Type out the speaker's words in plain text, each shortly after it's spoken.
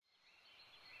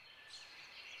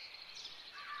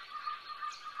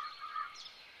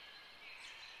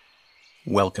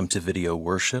Welcome to video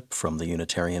worship from the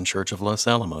Unitarian Church of Los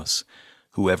Alamos.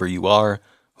 Whoever you are,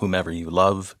 whomever you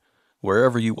love,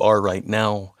 wherever you are right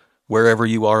now, wherever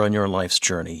you are on your life's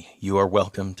journey, you are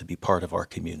welcome to be part of our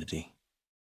community.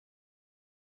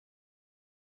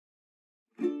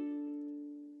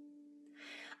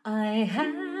 I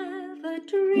have a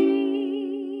dream,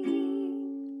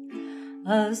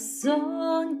 a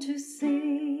song to sing,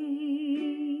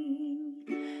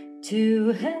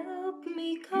 to help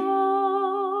me cope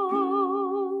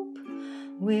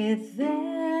with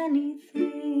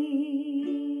anything.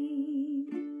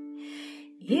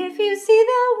 If you see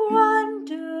the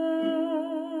wonder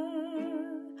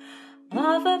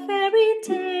of a fairy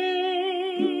tale,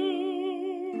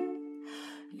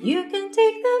 you can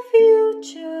take the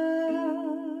future,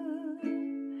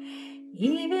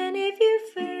 even if you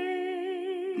fail.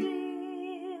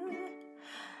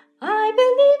 I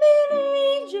believe in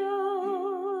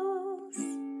angels,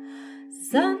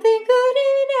 something good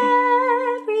in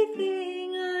everything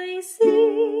I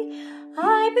see.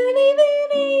 I believe in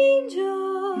angels,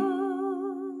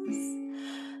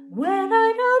 when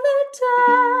I know the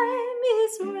time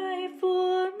is right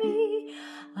for me.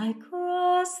 I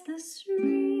cross the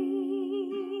stream.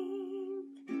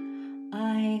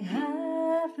 I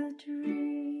have a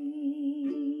dream.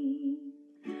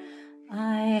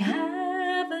 I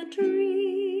have a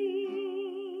dream,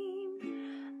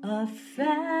 a fantasy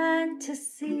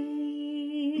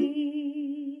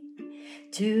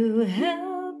to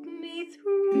help me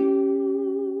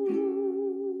through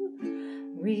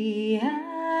reality.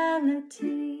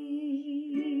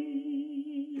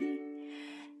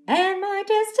 And my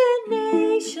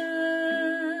destination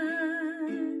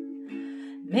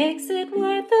makes it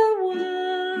worth the while,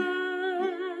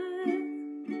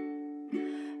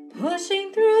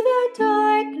 pushing through the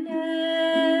darkness,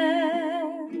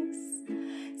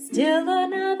 still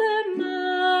another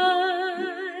mile.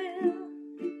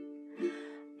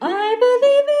 I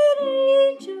believe in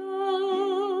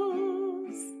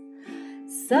angels,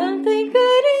 something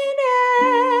good in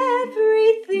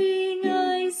everything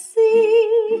I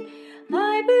see.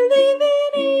 I believe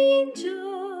in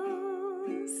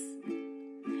angels,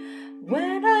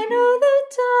 when I know the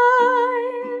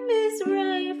time is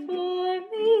right for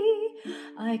me.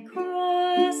 I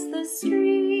cross the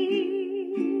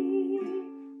stream.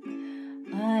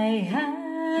 I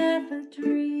have a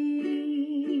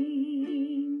dream.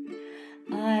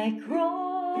 I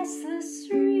cross the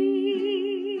stream.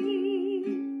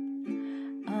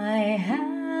 I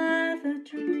have a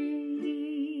dream.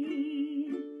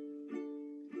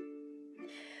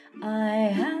 I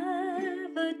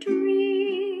have a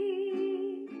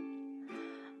dream,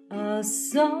 a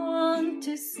song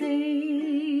to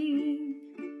sing,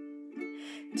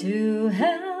 to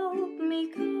help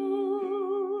me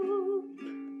cope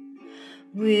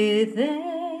with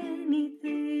anything.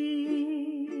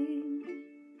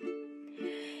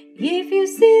 If you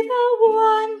see the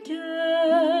wonder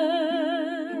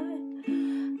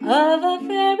of a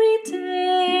fairy tale,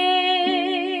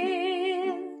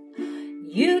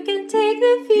 you can take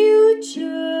the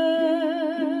future,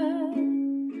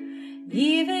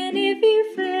 even if you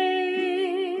fail.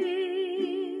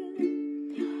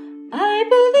 I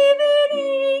believe in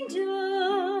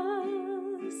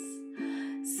angels,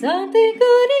 something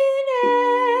good in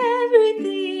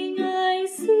everything I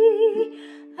see.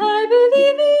 I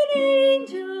believe in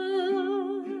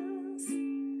angels,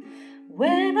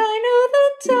 when I know the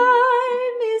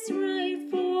time is right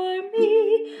for me.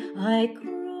 I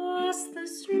cross the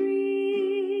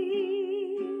stream.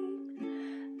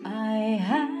 I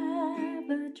have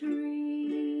a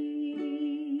dream.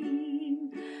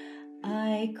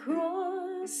 I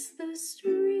cross the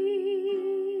stream.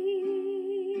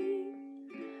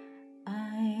 I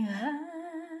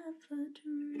have a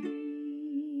dream.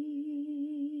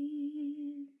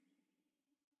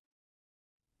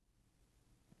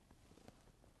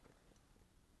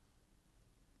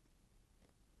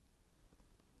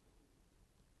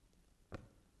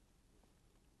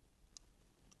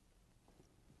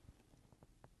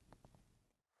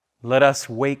 Let us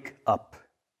wake up,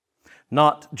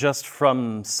 not just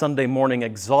from Sunday morning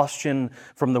exhaustion,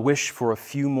 from the wish for a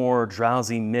few more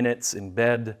drowsy minutes in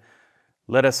bed.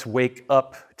 Let us wake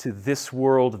up to this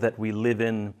world that we live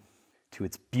in, to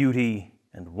its beauty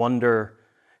and wonder,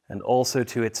 and also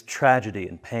to its tragedy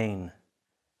and pain.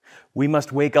 We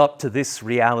must wake up to this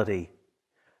reality,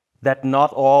 that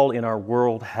not all in our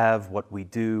world have what we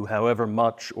do, however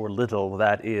much or little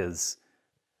that is.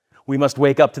 We must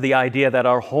wake up to the idea that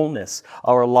our wholeness,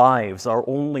 our lives, are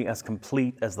only as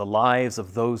complete as the lives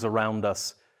of those around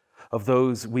us, of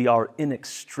those we are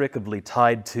inextricably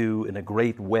tied to in a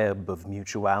great web of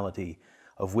mutuality,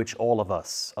 of which all of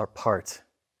us are part.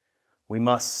 We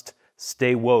must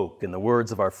stay woke, in the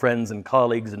words of our friends and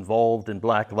colleagues involved in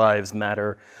Black Lives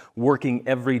Matter, working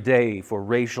every day for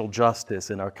racial justice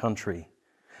in our country.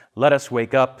 Let us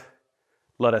wake up,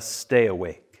 let us stay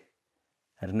awake.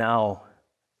 And now,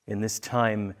 in this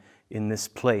time, in this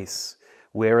place,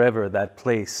 wherever that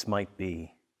place might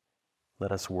be,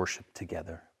 let us worship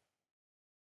together.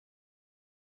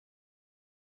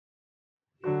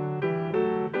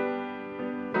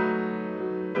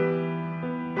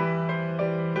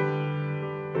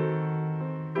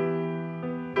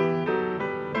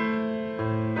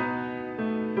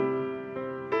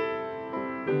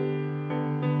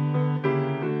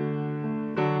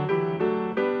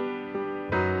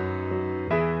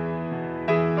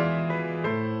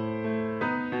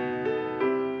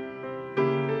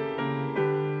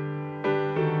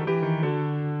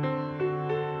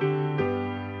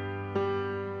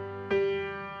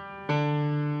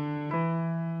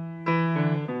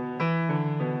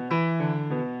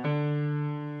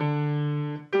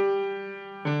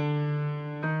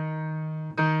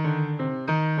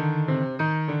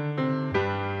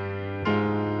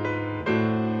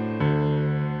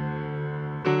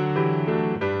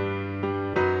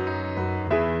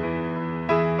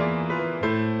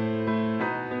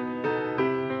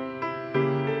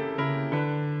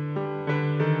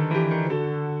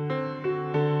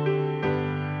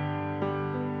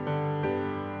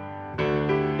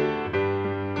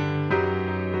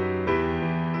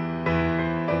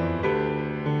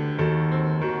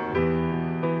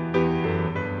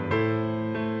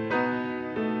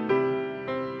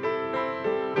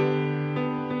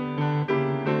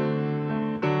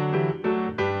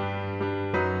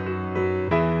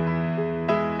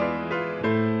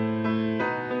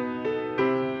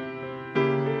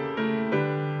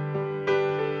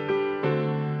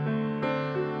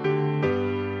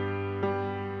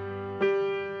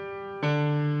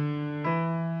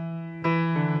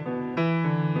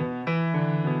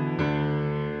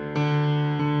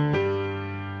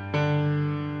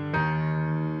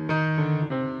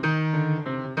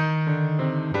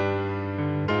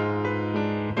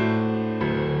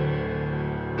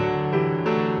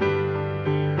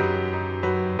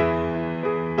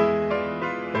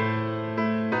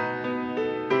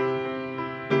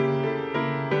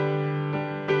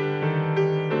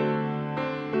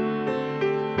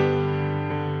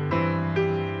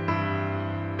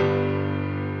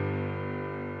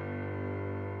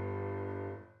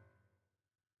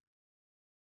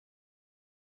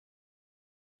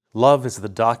 Love is the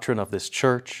doctrine of this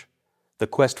church, the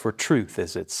quest for truth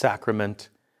is its sacrament,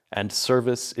 and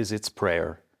service is its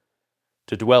prayer.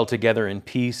 To dwell together in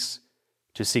peace,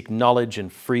 to seek knowledge in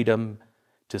freedom,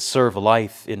 to serve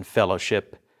life in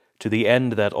fellowship, to the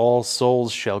end that all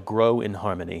souls shall grow in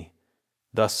harmony.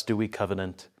 Thus do we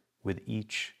covenant with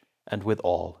each and with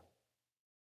all.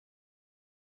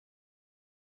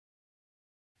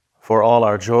 For all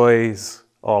our joys,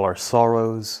 all our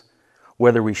sorrows,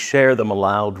 whether we share them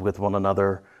aloud with one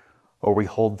another or we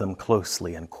hold them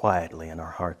closely and quietly in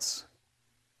our hearts,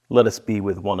 let us be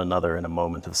with one another in a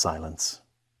moment of silence.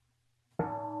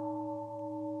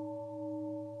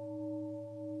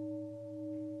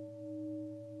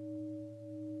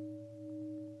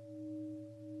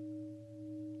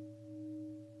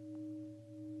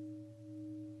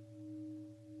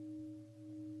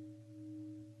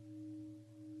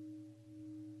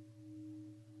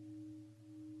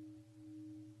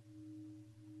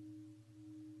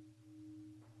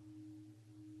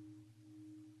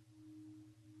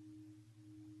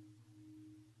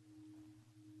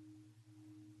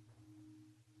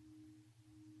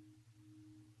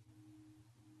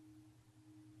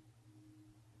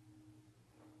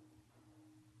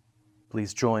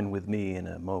 Please join with me in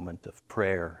a moment of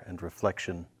prayer and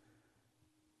reflection.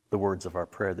 The words of our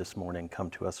prayer this morning come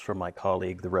to us from my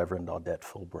colleague, the Reverend Audette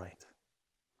Fulbright.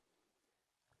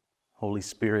 Holy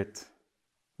Spirit,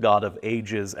 God of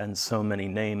ages and so many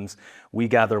names, we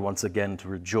gather once again to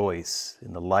rejoice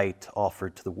in the light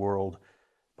offered to the world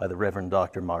by the Reverend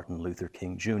Dr. Martin Luther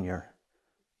King Jr.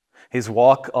 His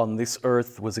walk on this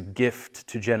earth was a gift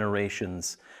to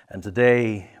generations, and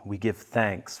today we give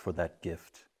thanks for that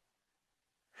gift.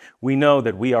 We know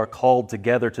that we are called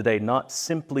together today not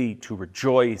simply to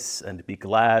rejoice and be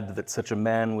glad that such a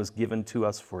man was given to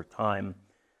us for a time,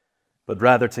 but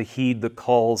rather to heed the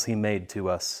calls he made to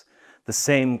us, the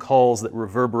same calls that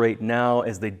reverberate now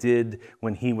as they did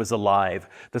when he was alive,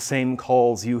 the same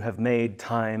calls you have made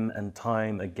time and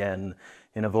time again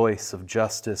in a voice of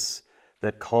justice,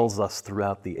 that calls us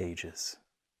throughout the ages.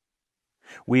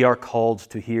 We are called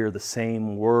to hear the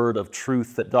same word of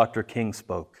truth that Dr. King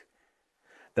spoke,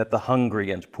 that the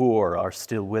hungry and poor are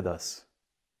still with us.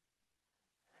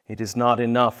 It is not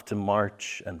enough to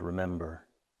march and remember.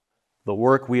 The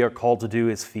work we are called to do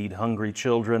is feed hungry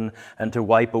children and to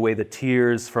wipe away the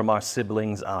tears from our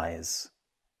siblings' eyes.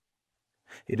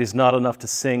 It is not enough to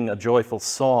sing a joyful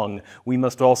song. We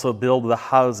must also build the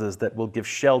houses that will give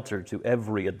shelter to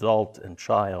every adult and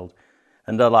child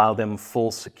and allow them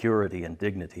full security and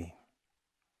dignity.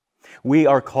 We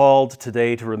are called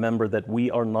today to remember that we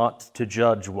are not to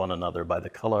judge one another by the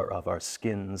color of our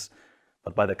skins,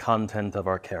 but by the content of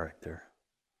our character.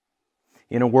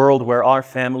 In a world where our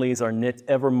families are knit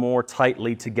ever more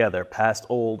tightly together past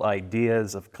old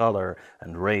ideas of color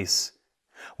and race,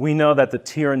 we know that the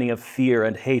tyranny of fear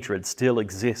and hatred still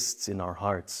exists in our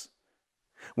hearts.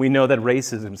 We know that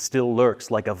racism still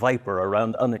lurks like a viper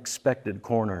around unexpected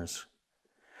corners.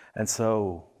 And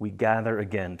so we gather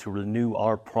again to renew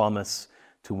our promise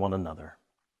to one another,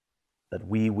 that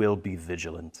we will be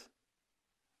vigilant.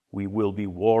 We will be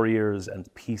warriors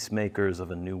and peacemakers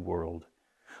of a new world,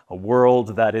 a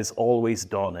world that is always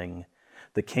dawning,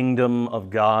 the kingdom of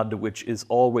God which is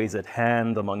always at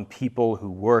hand among people who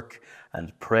work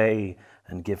and pray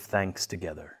and give thanks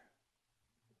together.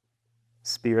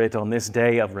 Spirit, on this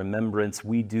day of remembrance,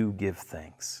 we do give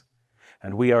thanks,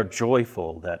 and we are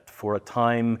joyful that for a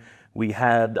time we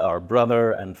had our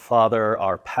brother and father,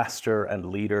 our pastor and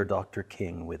leader, Dr.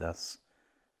 King, with us.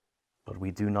 But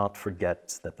we do not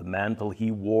forget that the mantle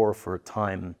he wore for a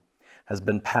time has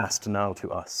been passed now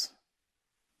to us,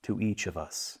 to each of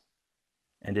us.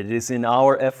 And it is in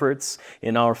our efforts,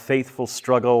 in our faithful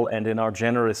struggle, and in our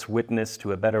generous witness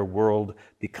to a better world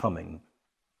becoming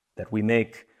that we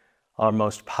make our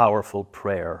most powerful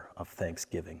prayer of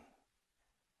thanksgiving.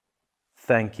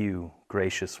 Thank you,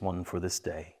 gracious one, for this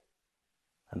day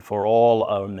and for all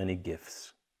our many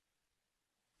gifts.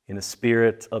 In a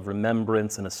spirit of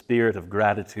remembrance and a spirit of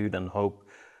gratitude and hope,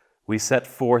 we set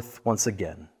forth once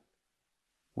again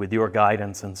with your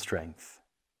guidance and strength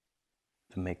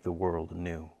to make the world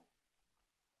new.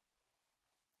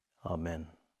 Amen.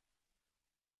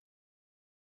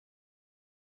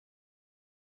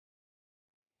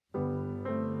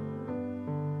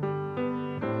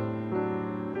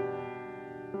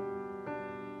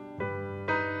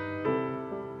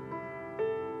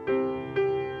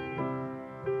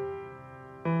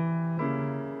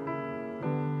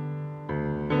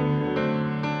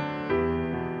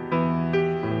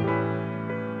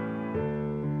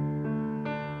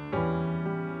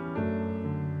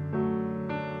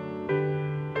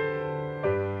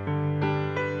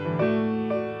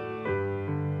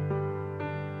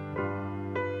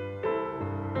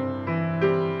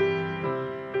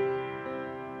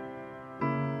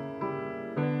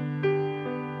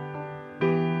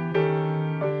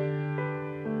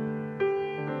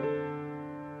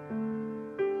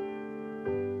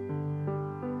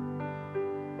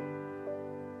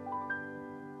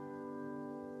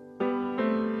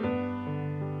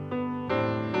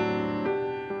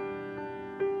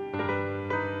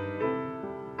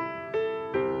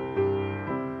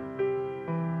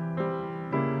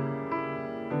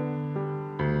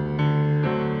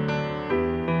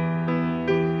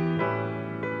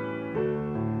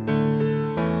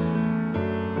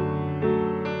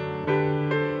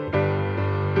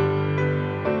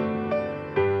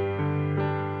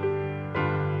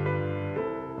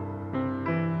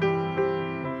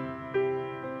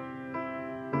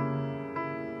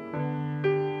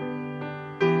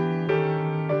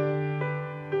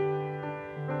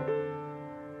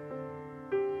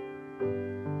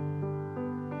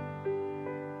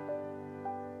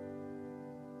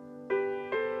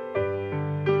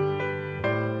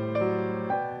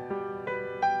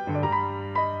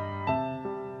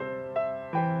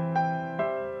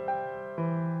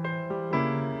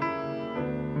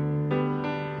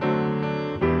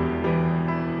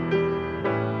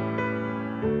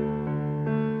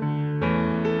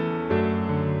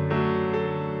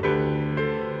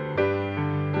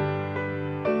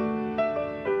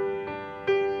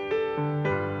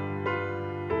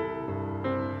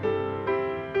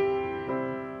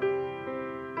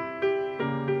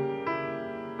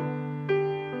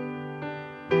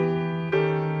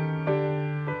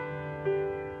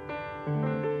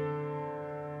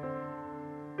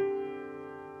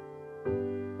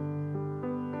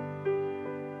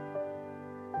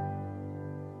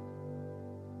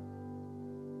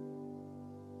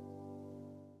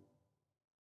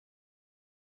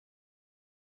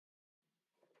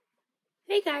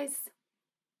 Hey guys!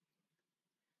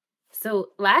 So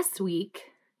last week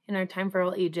in our Time for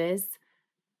All Ages,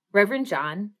 Reverend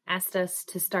John asked us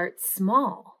to start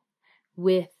small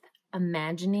with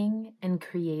imagining and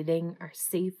creating our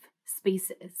safe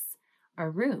spaces,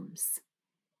 our rooms.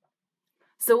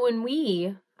 So when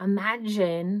we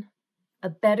imagine a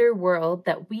better world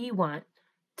that we want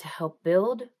to help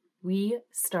build, we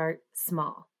start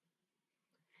small.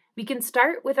 We can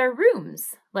start with our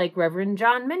rooms, like Reverend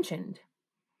John mentioned.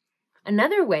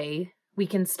 Another way we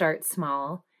can start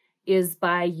small is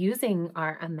by using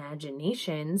our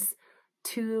imaginations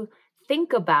to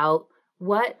think about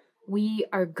what we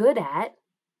are good at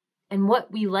and what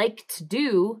we like to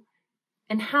do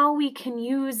and how we can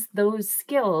use those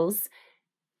skills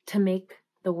to make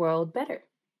the world better.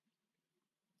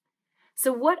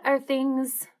 So what are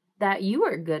things that you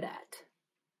are good at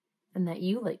and that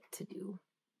you like to do?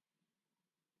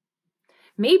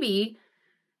 Maybe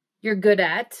you're good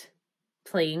at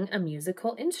playing a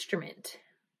musical instrument.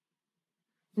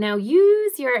 Now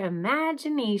use your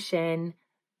imagination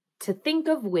to think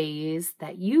of ways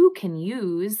that you can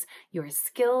use your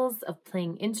skills of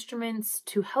playing instruments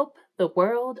to help the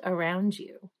world around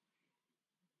you.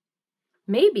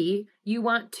 Maybe you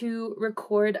want to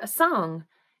record a song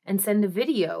and send a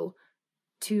video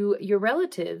to your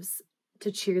relatives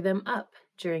to cheer them up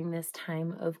during this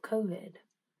time of COVID.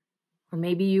 Or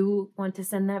maybe you want to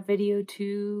send that video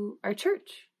to our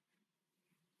church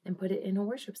and put it in a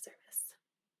worship service.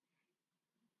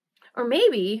 Or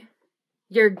maybe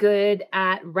you're good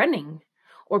at running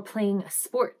or playing a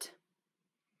sport.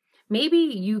 Maybe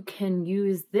you can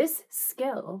use this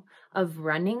skill of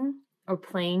running or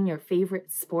playing your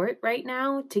favorite sport right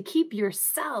now to keep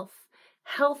yourself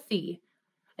healthy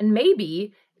and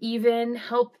maybe even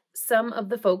help some of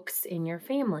the folks in your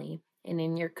family and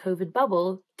in your COVID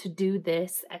bubble to do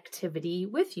this activity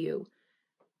with you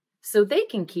so they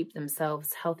can keep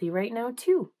themselves healthy right now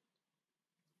too.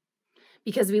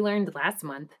 Because we learned last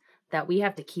month that we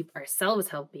have to keep ourselves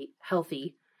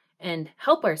healthy and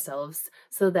help ourselves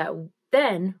so that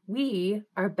then we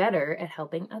are better at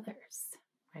helping others,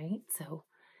 right? So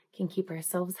can keep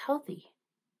ourselves healthy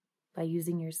by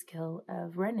using your skill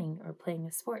of running or playing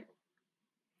a sport.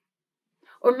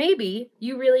 Or maybe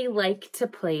you really like to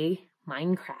play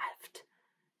Minecraft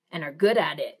and are good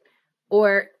at it,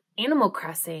 or Animal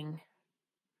Crossing.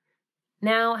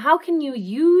 Now, how can you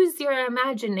use your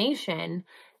imagination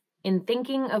in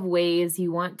thinking of ways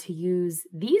you want to use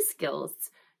these skills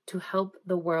to help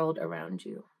the world around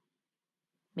you?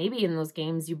 Maybe in those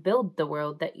games you build the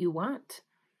world that you want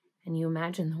and you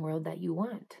imagine the world that you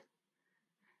want.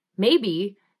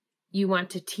 Maybe you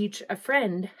want to teach a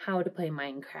friend how to play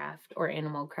Minecraft or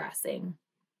Animal Crossing.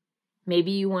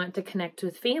 Maybe you want to connect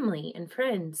with family and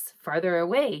friends farther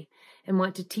away and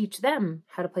want to teach them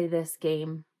how to play this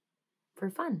game for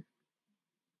fun.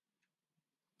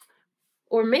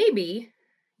 Or maybe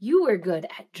you are good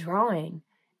at drawing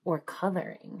or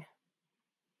coloring.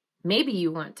 Maybe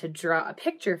you want to draw a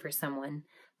picture for someone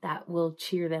that will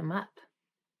cheer them up.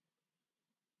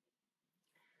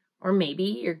 Or maybe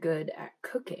you're good at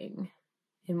cooking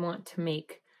and want to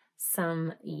make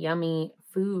some yummy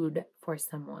food for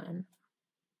someone.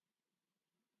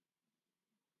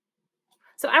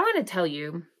 So I want to tell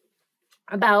you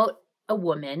about a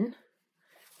woman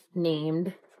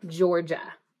named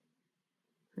Georgia.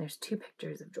 There's 2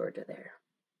 pictures of Georgia there.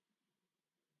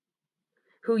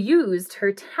 Who used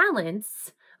her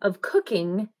talents of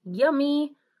cooking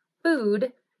yummy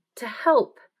food to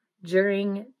help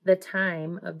during the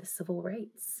time of the civil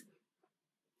rights.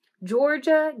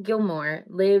 Georgia Gilmore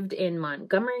lived in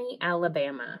Montgomery,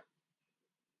 Alabama.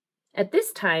 At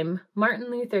this time, Martin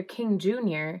Luther King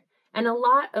Jr. and a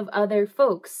lot of other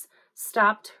folks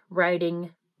stopped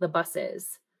riding the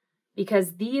buses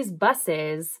because these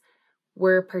buses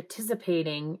were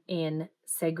participating in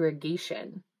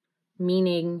segregation,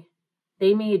 meaning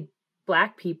they made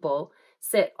Black people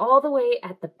sit all the way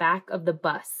at the back of the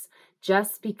bus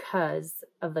just because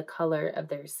of the color of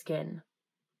their skin.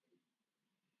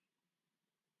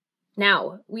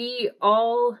 Now, we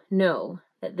all know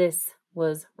that this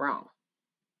was wrong.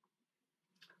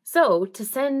 So, to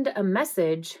send a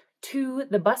message to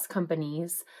the bus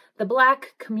companies, the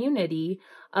Black community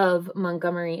of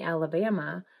Montgomery,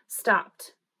 Alabama,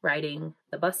 stopped riding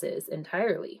the buses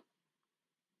entirely.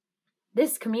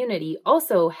 This community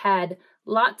also had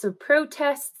lots of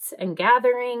protests and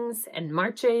gatherings and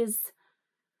marches.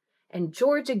 And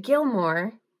Georgia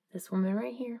Gilmore, this woman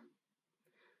right here,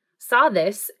 saw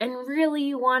this and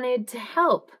really wanted to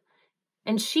help.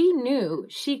 And she knew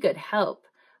she could help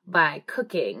by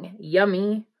cooking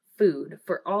yummy food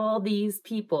for all these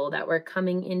people that were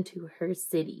coming into her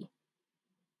city.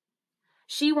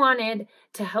 She wanted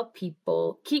to help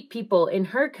keep people in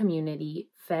her community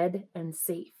fed and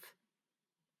safe.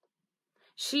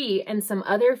 She and some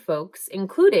other folks,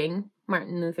 including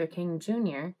Martin Luther King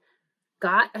Jr.,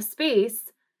 got a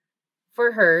space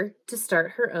for her to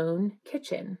start her own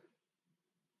kitchen.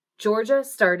 Georgia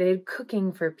started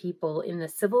cooking for people in the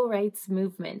civil rights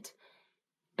movement,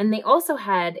 and they also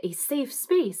had a safe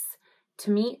space to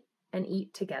meet and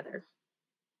eat together.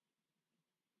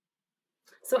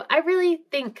 So I really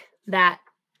think that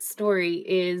story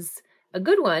is a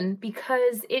good one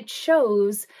because it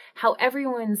shows how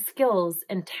everyone's skills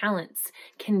and talents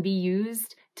can be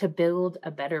used to build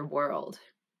a better world.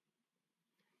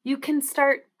 You can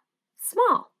start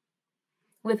small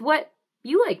with what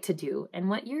you like to do and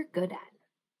what you're good at.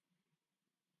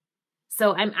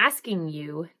 So I'm asking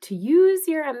you to use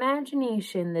your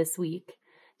imagination this week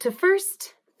to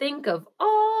first think of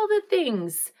all the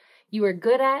things you are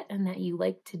good at and that you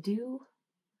like to do.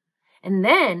 And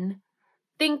then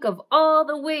think of all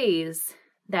the ways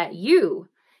that you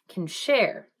can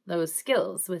share those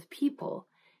skills with people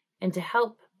and to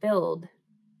help build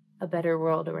a better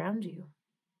world around you.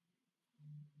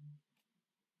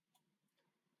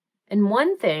 And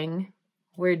one thing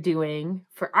we're doing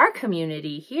for our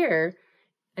community here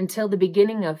until the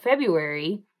beginning of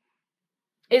February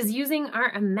is using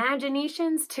our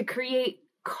imaginations to create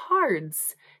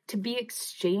cards to be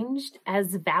exchanged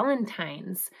as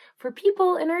Valentines for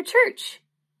people in our church.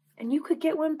 And you could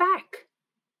get one back.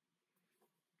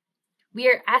 We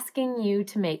are asking you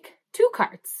to make 2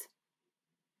 cards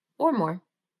or more.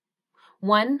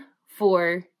 One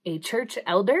for a church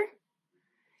elder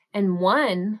and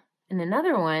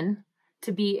another one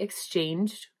to be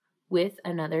exchanged with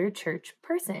another church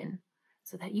person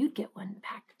so that you'd get one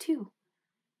back too.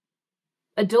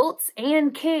 Adults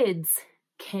and kids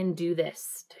can do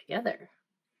this together,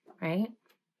 right?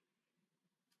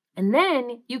 And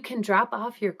then you can drop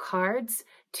off your cards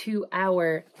to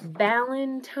our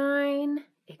Valentine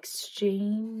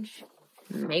Exchange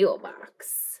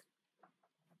mailbox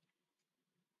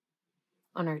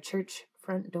on our church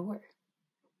front door.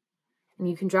 And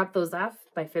you can drop those off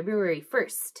by February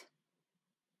 1st.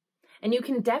 And you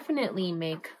can definitely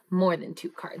make more than 2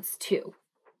 cards too.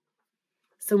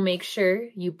 So make sure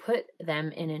you put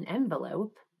them in an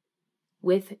envelope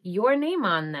with your name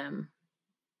on them.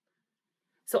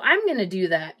 So I'm going to do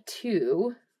that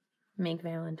too, make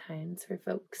Valentines for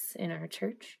folks in our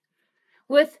church,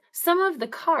 with some of the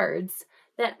cards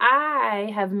that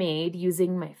I have made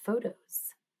using my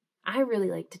photos. I really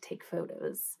like to take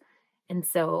photos. And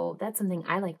so that's something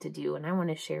I like to do and I want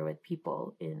to share with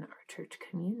people in our church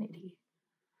community.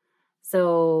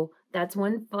 So that's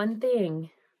one fun thing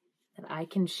that I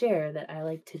can share that I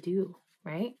like to do,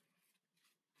 right?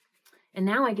 And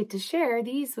now I get to share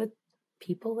these with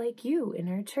people like you in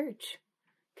our church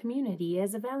community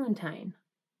as a Valentine.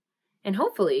 And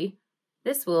hopefully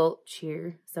this will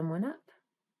cheer someone up,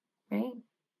 right?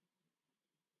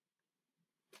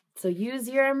 So use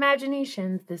your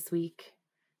imaginations this week.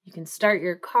 You can start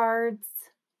your cards.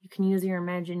 You can use your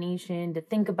imagination to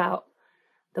think about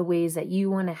the ways that you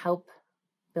want to help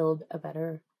build a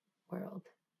better world.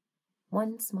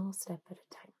 One small step at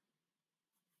a time.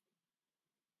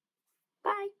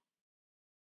 Bye.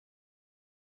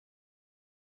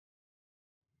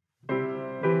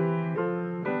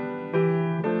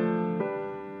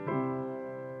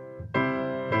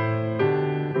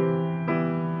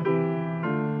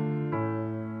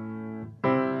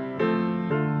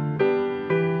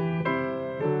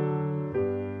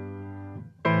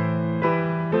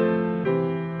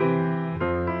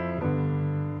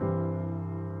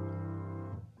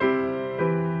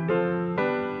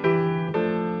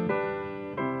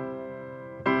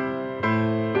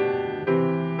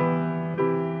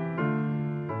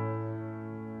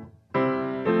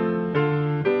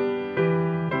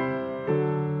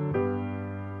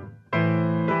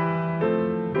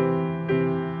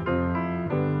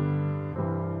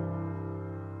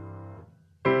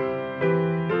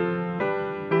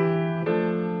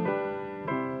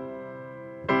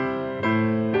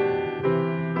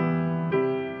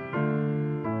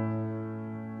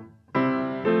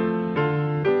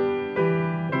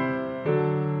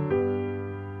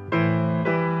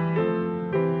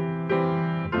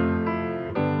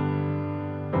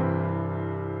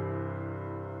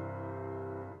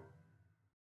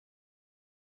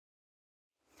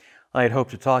 I had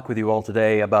hoped to talk with you all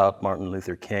today about Martin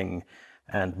Luther King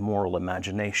and moral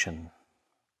imagination.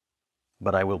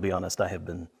 But I will be honest, I have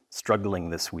been struggling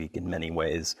this week in many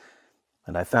ways,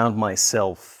 and I found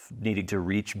myself needing to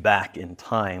reach back in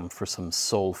time for some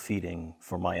soul feeding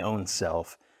for my own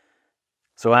self.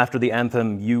 So after the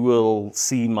anthem, you will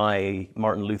see my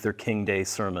Martin Luther King Day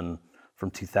sermon from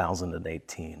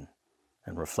 2018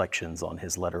 and reflections on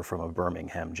his letter from a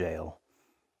Birmingham jail.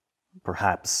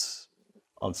 Perhaps,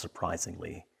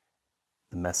 unsurprisingly,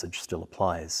 the message still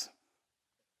applies.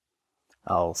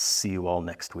 I'll see you all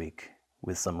next week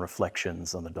with some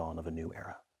reflections on the dawn of a new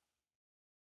era.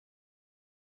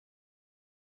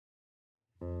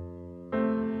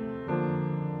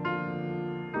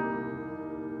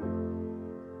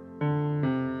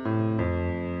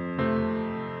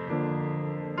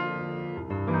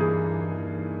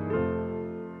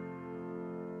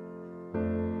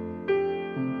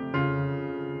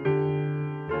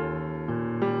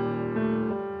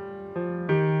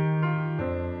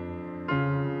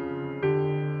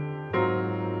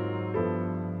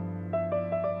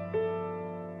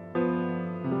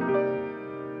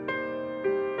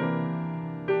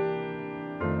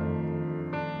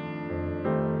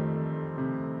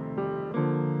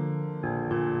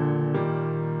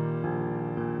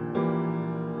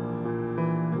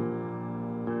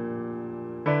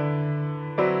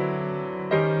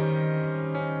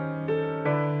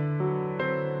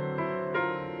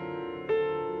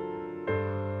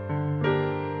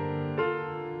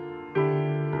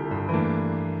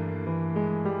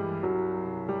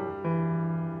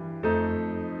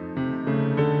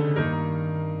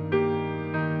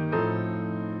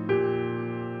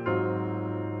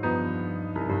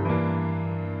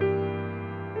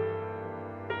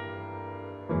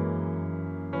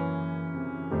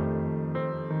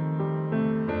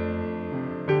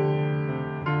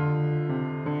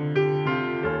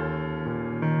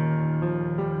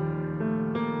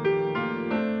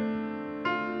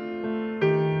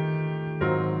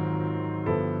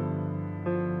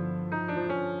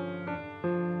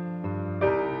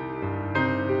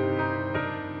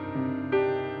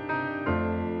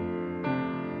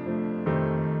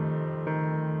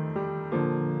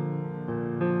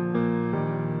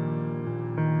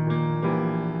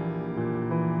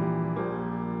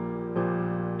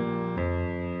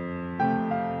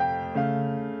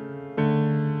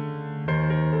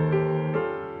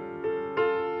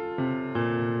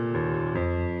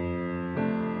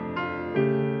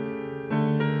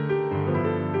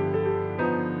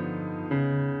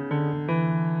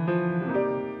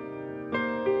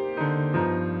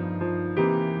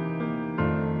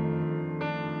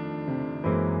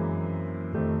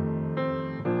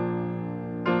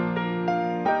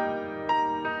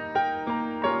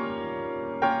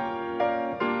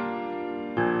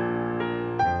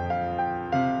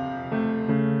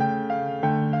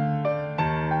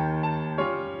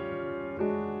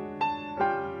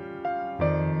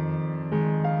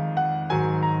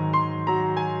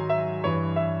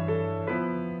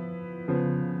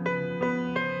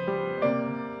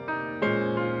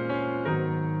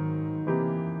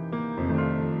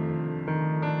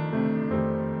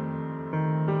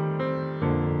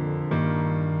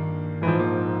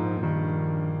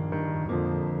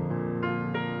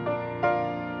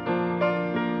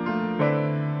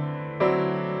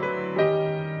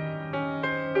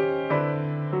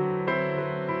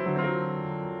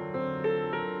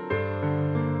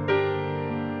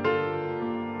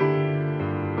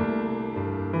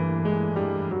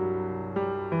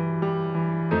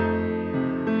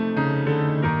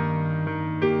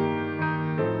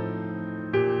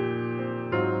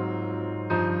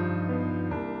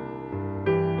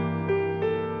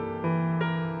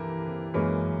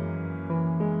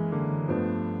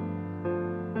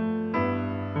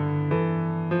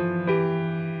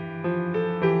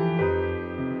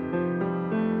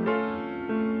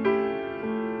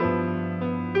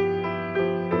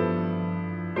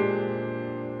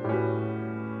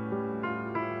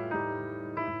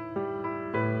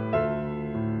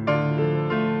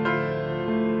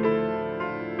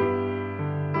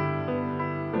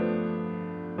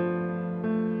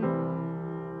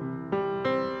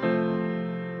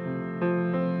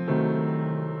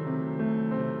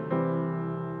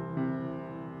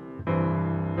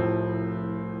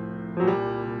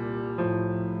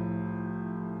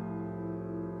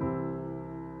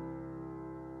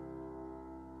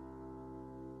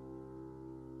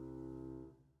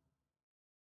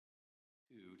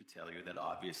 To tell you that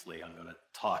obviously I'm going to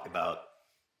talk about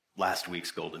last week's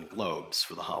Golden Globes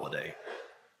for the holiday.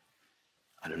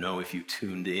 I don't know if you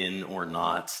tuned in or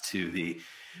not to the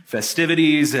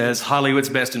festivities as Hollywood's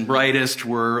best and brightest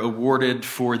were awarded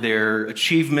for their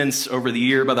achievements over the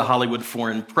year by the Hollywood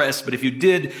Foreign Press, but if you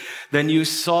did, then you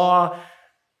saw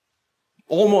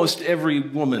almost every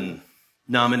woman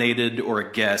nominated or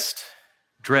a guest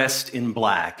dressed in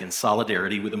black in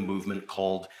solidarity with a movement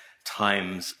called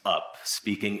Time's Up,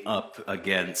 speaking up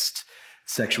against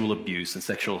sexual abuse and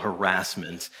sexual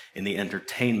harassment in the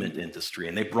entertainment industry.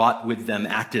 And they brought with them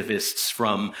activists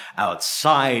from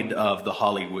outside of the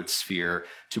Hollywood sphere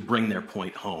to bring their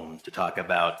point home, to talk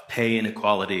about pay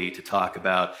inequality, to talk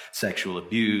about sexual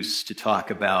abuse, to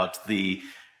talk about the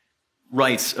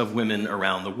rights of women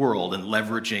around the world and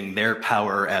leveraging their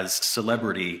power as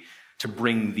celebrity to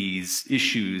bring these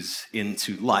issues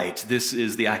into light. This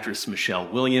is the actress Michelle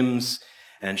Williams,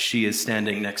 and she is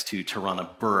standing next to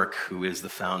Tarana Burke, who is the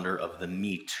founder of the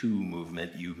Me Too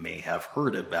movement. You may have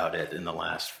heard about it in the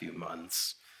last few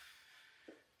months.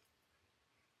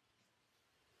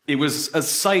 It was a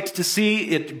sight to see.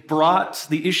 It brought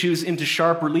the issues into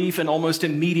sharp relief, and almost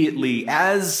immediately,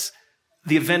 as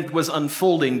the event was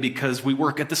unfolding, because we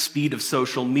work at the speed of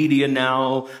social media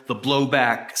now, the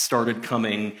blowback started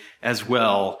coming as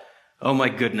well. Oh my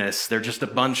goodness, they're just a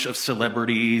bunch of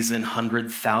celebrities in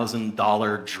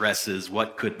 $100,000 dresses.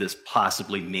 What could this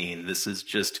possibly mean? This is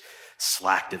just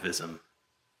slacktivism.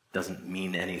 Doesn't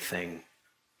mean anything.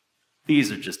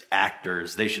 These are just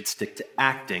actors. They should stick to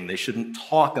acting. They shouldn't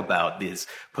talk about these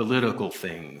political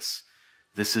things.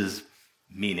 This is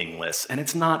meaningless. And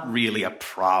it's not really a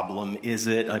problem, is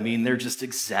it? I mean, they're just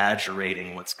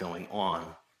exaggerating what's going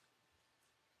on.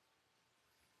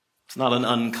 It's not an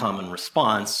uncommon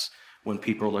response when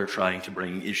people are trying to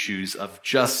bring issues of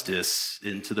justice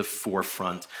into the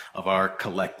forefront of our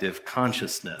collective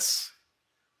consciousness.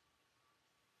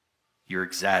 You're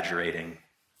exaggerating.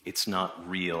 It's not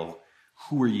real.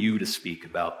 Who are you to speak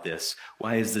about this?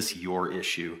 Why is this your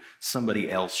issue? Somebody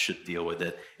else should deal with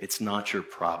it. It's not your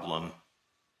problem.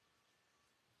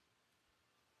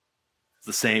 It's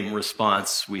the same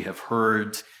response we have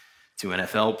heard to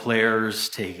NFL players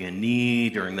taking a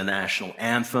knee during the national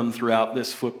anthem throughout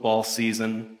this football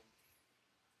season.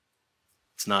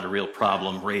 It's not a real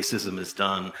problem. Racism is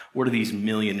done. What are these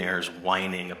millionaires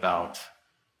whining about?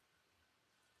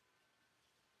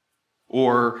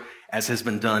 Or, as has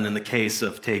been done in the case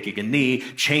of taking a knee,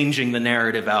 changing the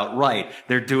narrative outright.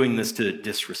 They're doing this to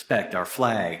disrespect our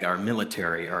flag, our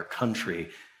military, our country.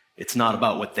 It's not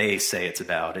about what they say it's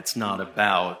about. It's not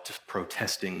about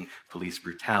protesting police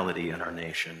brutality in our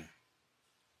nation.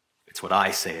 It's what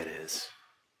I say it is.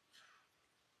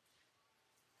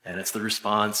 And it's the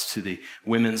response to the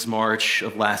Women's March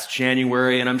of last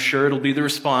January, and I'm sure it'll be the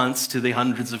response to the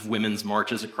hundreds of women's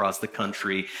marches across the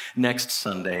country next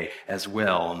Sunday as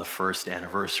well, on the first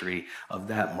anniversary of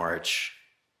that march.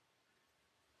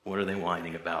 What are they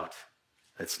whining about?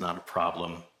 It's not a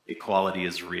problem. Equality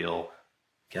is real.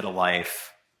 Get a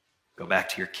life. Go back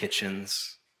to your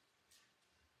kitchens.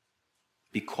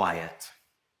 Be quiet.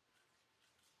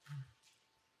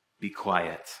 Be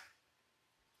quiet.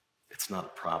 It's not a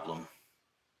problem.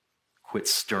 Quit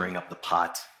stirring up the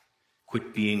pot.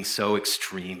 Quit being so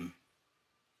extreme.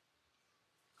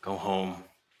 Go home.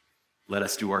 Let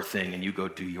us do our thing, and you go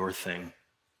do your thing.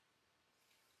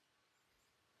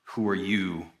 Who are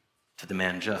you to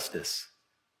demand justice?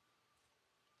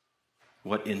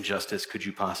 What injustice could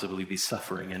you possibly be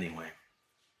suffering anyway?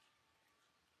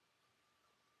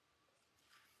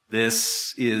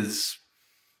 This is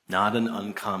not an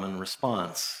uncommon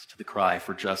response to the cry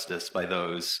for justice by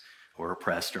those who are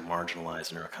oppressed or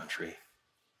marginalized in our country,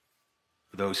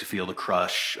 those who feel the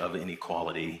crush of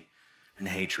inequality and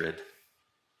hatred.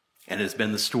 And it has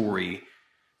been the story,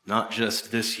 not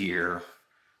just this year,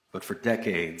 but for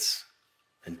decades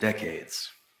and decades.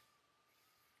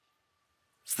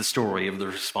 It's the story of the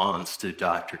response to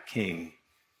Dr. King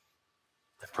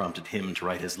that prompted him to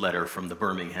write his letter from the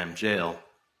Birmingham jail.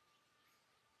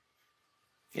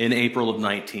 In April of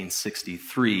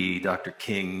 1963, Dr.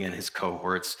 King and his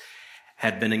cohorts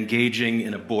had been engaging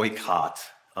in a boycott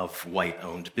of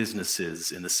white-owned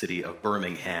businesses in the city of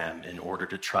Birmingham in order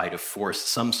to try to force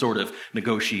some sort of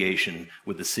negotiation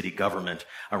with the city government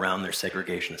around their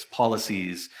segregationist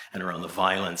policies and around the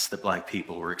violence that Black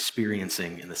people were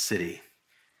experiencing in the city.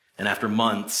 And after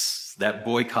months, that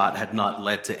boycott had not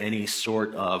led to any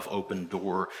sort of open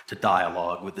door to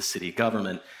dialogue with the city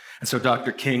government. And so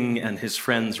Dr. King and his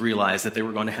friends realized that they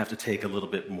were going to have to take a little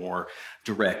bit more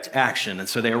direct action. And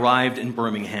so they arrived in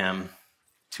Birmingham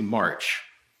to march,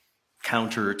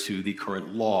 counter to the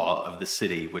current law of the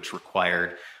city, which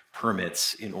required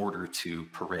permits in order to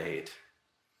parade.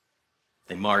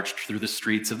 They marched through the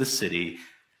streets of the city,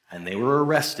 and they were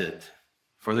arrested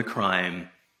for the crime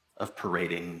of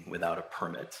parading without a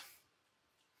permit.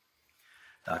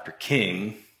 Dr.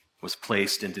 King was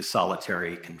placed into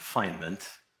solitary confinement.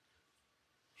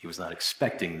 He was not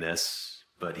expecting this,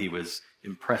 but he was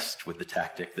impressed with the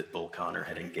tactic that Bull Connor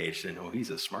had engaged in. Oh, he's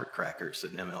a smart cracker,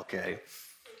 said MLK.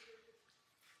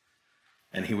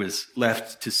 and he was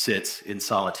left to sit in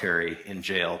solitary in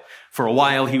jail. For a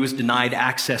while, he was denied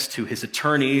access to his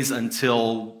attorneys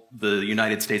until the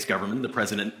United States government, the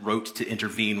president, wrote to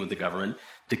intervene with the government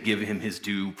to give him his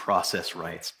due process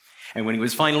rights. And when he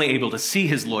was finally able to see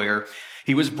his lawyer,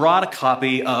 he was brought a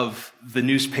copy of the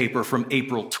newspaper from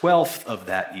April 12th of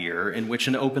that year, in which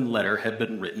an open letter had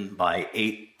been written by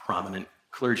 8 prominent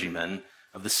clergymen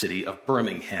of the city of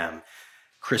Birmingham,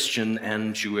 Christian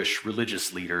and Jewish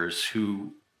religious leaders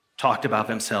who talked about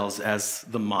themselves as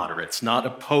the moderates, not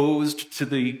opposed to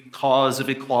the cause of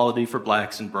equality for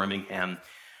blacks in Birmingham,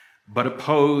 but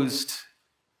opposed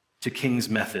to King's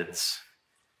methods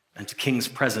and to King's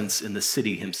presence in the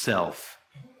city himself.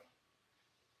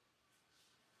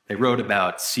 They wrote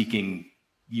about seeking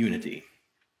unity.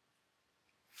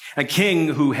 A King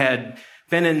who had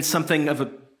been in something of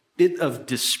a bit of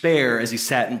despair as he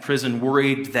sat in prison,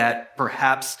 worried that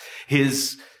perhaps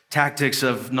his tactics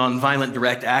of nonviolent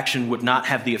direct action would not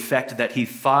have the effect that he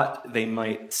thought they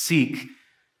might seek,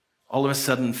 all of a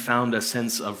sudden found a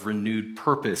sense of renewed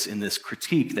purpose in this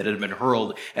critique that had been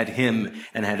hurled at him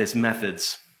and at his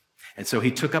methods. And so he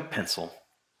took up pencil,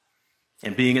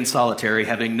 and being in solitary,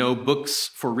 having no books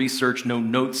for research, no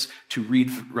notes to read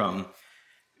from,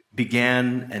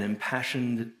 began an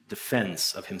impassioned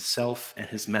defense of himself and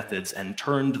his methods, and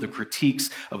turned the critiques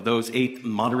of those 8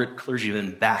 moderate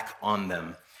clergymen back on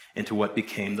them into what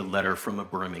became the letter from a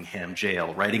Birmingham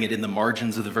jail, writing it in the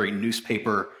margins of the very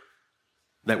newspaper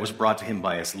that was brought to him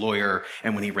by his lawyer,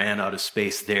 and when he ran out of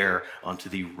space there, onto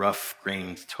the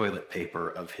rough-grained toilet paper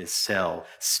of his cell,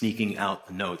 sneaking out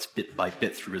the notes bit by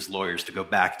bit through his lawyers to go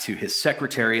back to his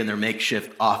secretary in their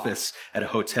makeshift office at a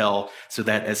hotel, so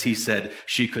that, as he said,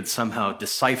 she could somehow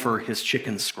decipher his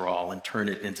chicken scrawl and turn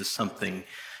it into something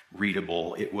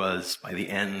readable. It was, by the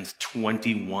end,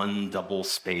 21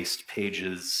 double-spaced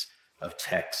pages of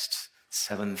text,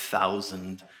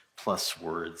 7,000 plus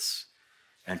words.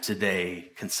 And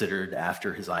today, considered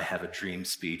after his I Have a Dream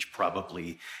speech,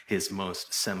 probably his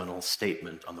most seminal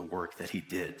statement on the work that he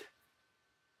did.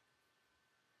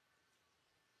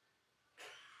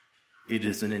 It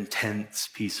is an intense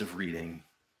piece of reading.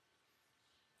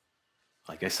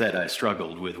 Like I said, I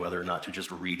struggled with whether or not to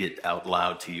just read it out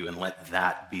loud to you and let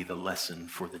that be the lesson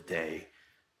for the day.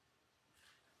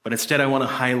 But instead, I want to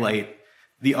highlight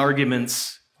the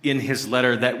arguments in his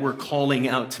letter that were calling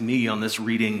out to me on this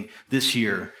reading this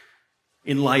year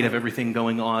in light of everything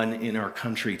going on in our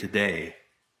country today.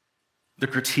 The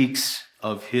critiques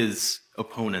of his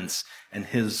opponents and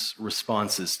his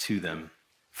responses to them.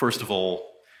 First of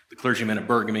all, the clergymen of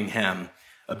Birmingham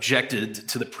objected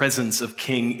to the presence of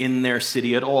King in their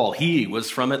city at all. He was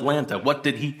from Atlanta. What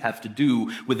did he have to do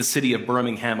with the city of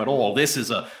Birmingham at all? This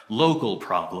is a local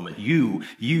problem.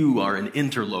 You are an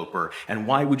interloper. And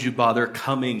why would you bother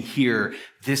coming here?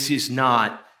 This is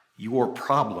not your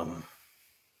problem.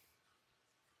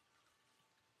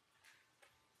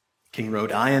 King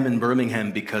wrote, I am in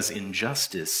Birmingham because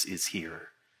injustice is here.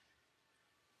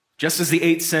 Just as the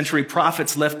 8th century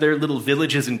prophets left their little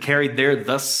villages and carried their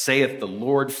 "Thus saith the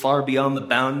Lord" far beyond the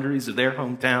boundaries of their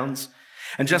hometowns,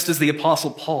 and just as the apostle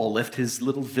Paul left his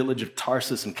little village of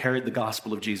Tarsus and carried the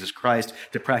gospel of Jesus Christ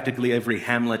to practically every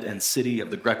hamlet and city of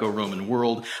the Greco-Roman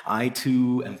world, I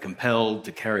too am compelled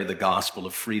to carry the gospel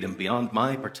of freedom beyond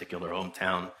my particular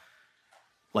hometown.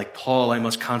 Like Paul, I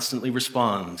must constantly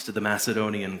respond to the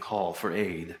Macedonian call for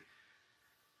aid.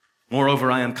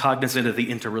 Moreover, I am cognizant of the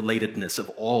interrelatedness of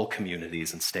all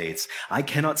communities and states. I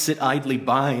cannot sit idly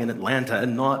by in Atlanta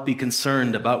and not be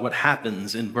concerned about what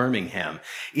happens in Birmingham.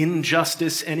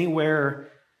 Injustice anywhere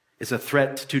is a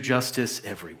threat to justice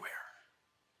everywhere.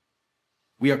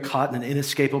 We are caught in an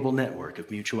inescapable network of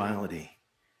mutuality,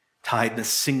 tied in a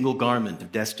single garment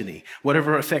of destiny.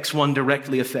 Whatever affects one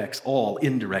directly affects all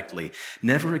indirectly.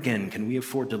 Never again can we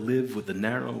afford to live with the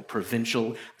narrow,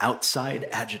 provincial, outside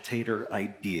agitator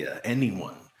idea.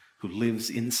 Anyone who lives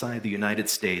inside the United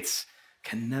States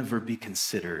can never be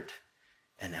considered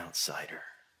an outsider.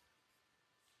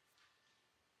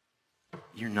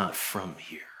 You're not from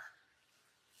here.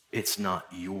 It's not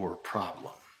your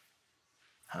problem.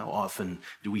 How often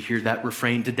do we hear that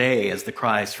refrain today as the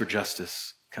cries for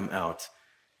justice come out?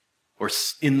 Or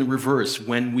in the reverse,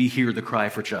 when we hear the cry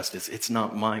for justice, it's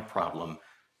not my problem.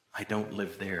 I don't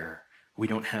live there. We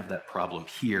don't have that problem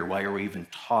here. Why are we even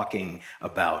talking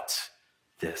about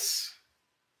this?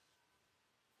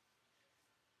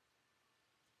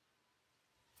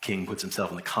 King puts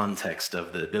himself in the context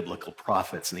of the biblical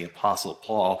prophets and the apostle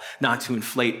Paul, not to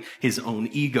inflate his own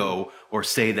ego or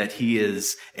say that he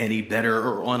is any better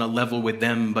or on a level with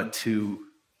them, but to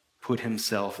put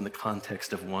himself in the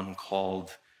context of one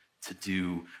called to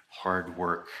do hard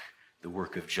work, the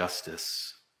work of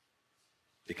justice,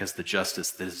 because the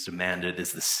justice that is demanded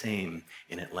is the same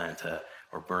in Atlanta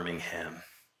or Birmingham,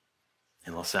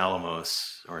 in Los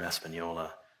Alamos or in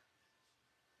Espanola,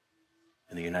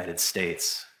 in the United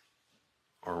States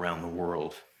or around the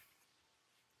world.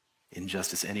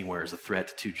 Injustice anywhere is a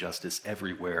threat to justice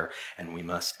everywhere, and we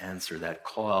must answer that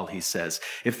call, he says.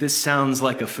 If this sounds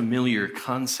like a familiar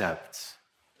concept,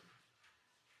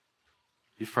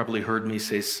 you've probably heard me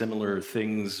say similar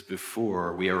things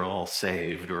before. We are all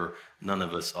saved, or none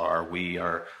of us are. We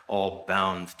are all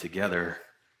bound together.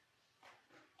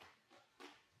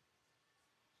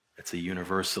 It's a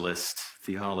universalist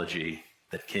theology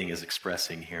that King is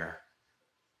expressing here.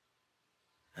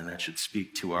 And that should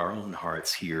speak to our own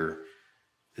hearts here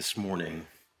this morning.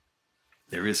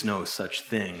 There is no such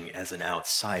thing as an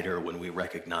outsider when we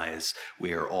recognize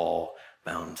we are all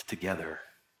bound together.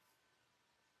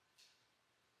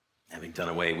 Having done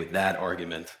away with that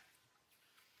argument,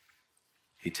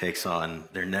 he takes on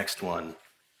their next one.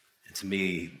 And to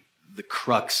me, the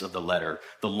crux of the letter,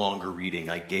 the longer reading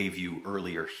I gave you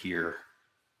earlier here.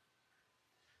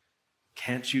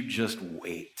 Can't you just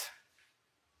wait?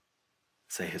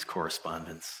 Say his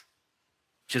correspondents.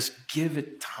 Just give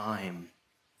it time.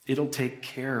 It'll take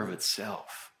care of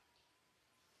itself.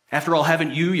 After all,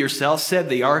 haven't you yourself said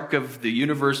the arc of the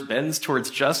universe bends towards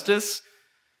justice?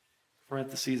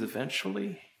 Parentheses,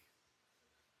 eventually.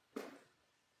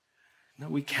 No,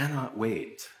 we cannot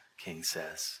wait, King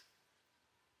says.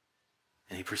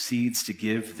 And he proceeds to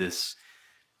give this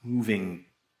moving,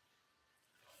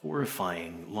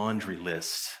 horrifying laundry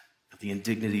list of the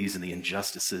indignities and the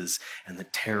injustices and the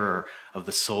terror of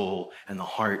the soul and the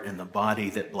heart and the body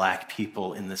that Black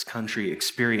people in this country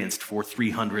experienced for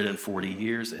 340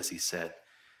 years, as he said.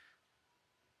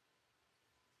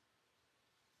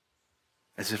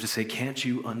 As if to say, can't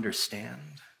you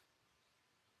understand?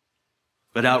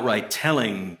 But outright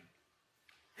telling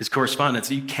his correspondents,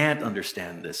 you can't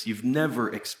understand this. You've never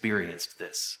experienced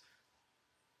this.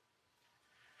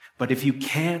 But if you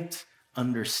can't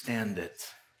understand it,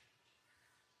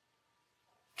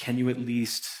 can you at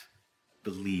least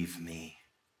believe me?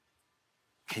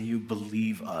 Can you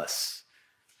believe us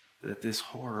that this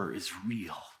horror is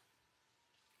real?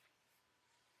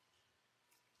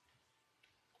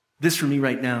 This for me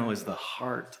right now is the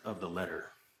heart of the letter,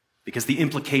 because the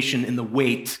implication in the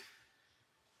weight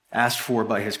asked for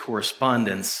by his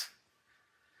correspondents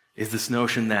is this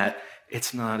notion that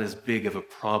it's not as big of a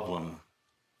problem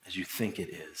as you think it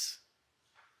is.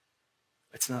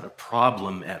 It's not a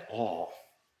problem at all.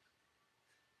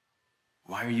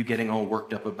 Why are you getting all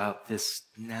worked up about this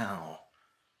now?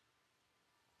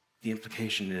 The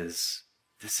implication is,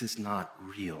 this is not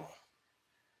real.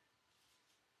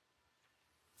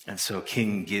 And so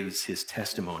King gives his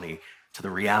testimony to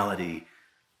the reality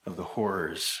of the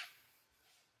horrors.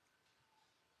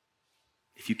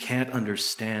 If you can't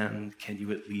understand, can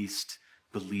you at least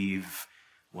believe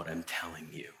what I'm telling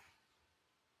you?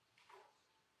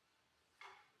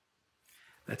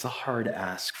 That's a hard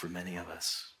ask for many of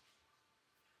us,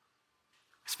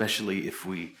 especially if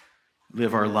we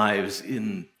live our lives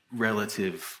in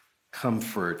relative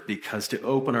comfort, because to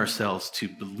open ourselves to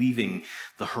believing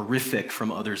the horrific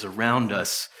from others around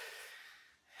us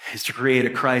is to create a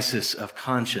crisis of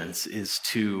conscience, is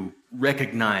to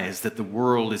recognize that the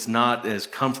world is not as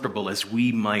comfortable as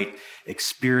we might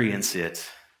experience it,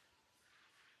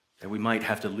 that we might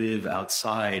have to live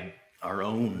outside our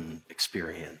own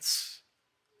experience.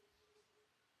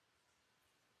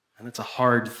 And it's a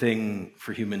hard thing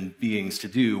for human beings to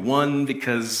do. One,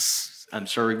 because I'm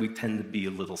sorry, we tend to be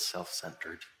a little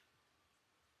self-centered.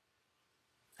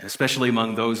 And especially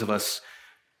among those of us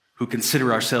who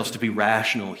consider ourselves to be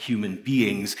rational human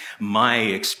beings, my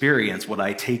experience, what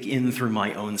I take in through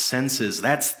my own senses,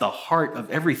 that's the heart of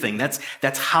everything. That's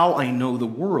how I know the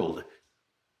world.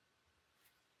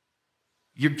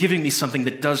 You're giving me something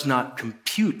that does not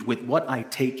compute with what I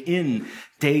take in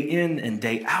and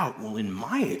day out. Well, in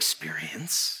my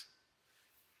experience,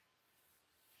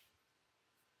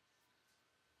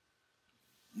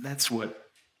 that's what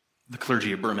the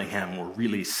clergy of Birmingham were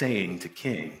really saying to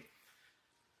King.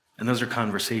 And those are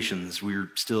conversations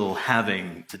we're still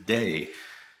having today.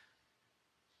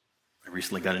 I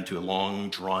recently got into a long,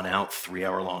 drawn-out,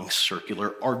 3-hour-long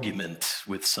circular argument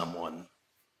with someone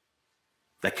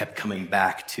that kept coming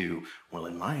back to, well,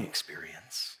 in my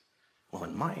experience.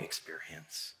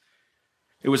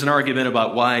 It was an argument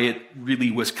about why it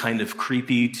really was kind of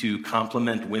creepy to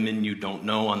compliment women you don't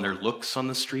know on their looks on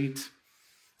the street.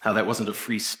 How that wasn't a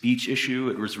free speech issue.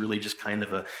 It was really just kind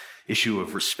of an issue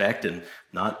of respect and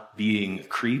not being a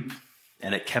creep.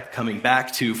 And it kept coming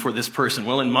back to, for this person,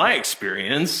 well, in my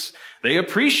experience, they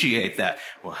appreciate that.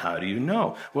 Well, how do you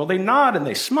know? Well, they nod and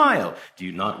they smile. Do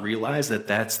you not realize that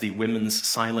that's the women's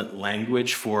silent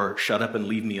language for shut up and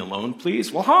leave me alone,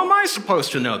 please? Well, how am I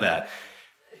supposed to know that?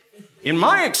 In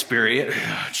my experience,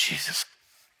 oh, Jesus,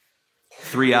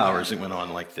 3 hours it went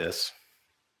on like this.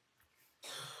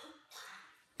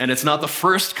 And it's not the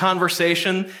first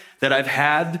conversation that I've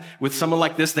had with someone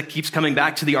like this that keeps coming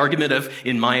back to the argument of,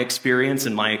 in my experience,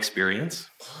 in my experience.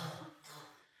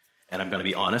 And I'm going to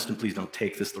be honest, and please don't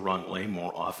take this the wrong way,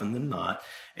 more often than not,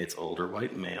 it's older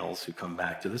white males who come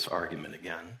back to this argument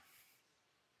again.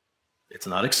 It's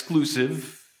not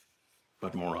exclusive,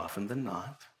 but more often than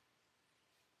not.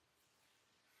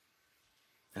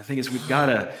 And the thing is, we've got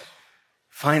to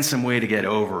find some way to get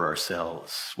over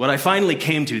ourselves. What I finally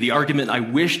came to, the argument I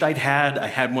wished I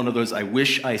had one of those I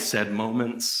wish I said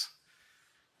moments,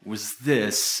 was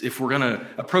this. If we're going to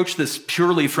approach this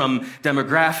purely from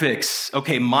demographics,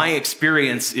 okay, my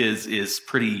experience is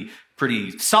pretty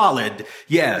solid,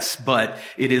 yes, but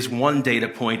it is one data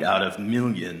point out of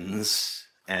millions.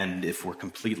 And if we're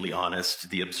completely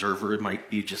honest, the observer might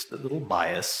be just a little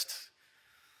biased.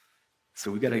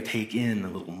 So we've got to take in a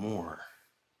little more.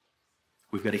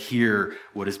 We've got to hear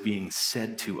what is being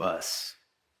said to us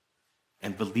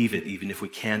and believe it even if we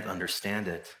can't understand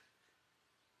it.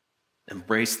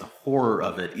 Embrace the horror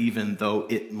of it, even though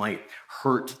it might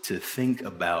hurt to think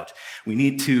about. We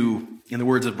need to, in the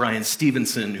words of Brian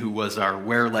Stevenson, who was our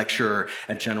Ware lecturer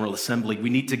at General Assembly, we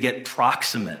need to get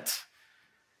proximate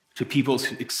to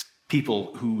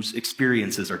people whose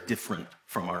experiences are different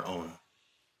from our own.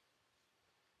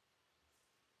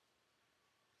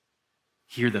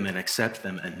 Hear them and accept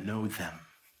them and know them.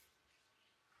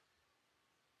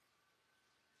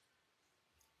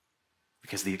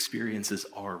 Because the experiences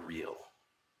are real.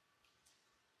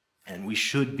 And we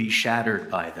should be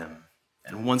shattered by them.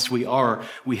 And once we are,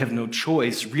 we have no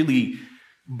choice really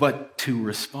but to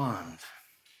respond.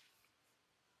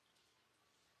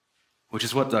 Which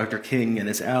is what Dr. King and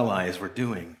his allies were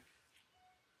doing.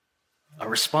 A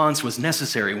response was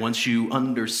necessary once you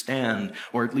understand,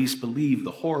 or at least believe,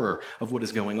 the horror of what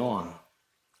is going on.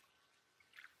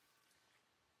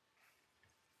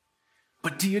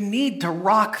 But do you need to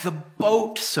rock the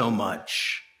boat so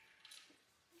much?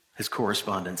 His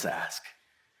correspondents ask.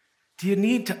 Do you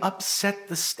need to upset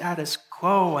the status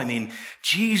quo? I mean,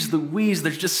 geez Louise,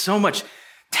 there's just so much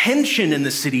tension in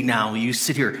the city now. You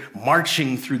sit here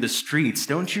marching through the streets.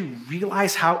 Don't you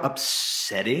realize how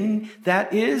upsetting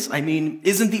that is? I mean,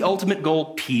 isn't the ultimate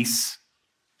goal peace?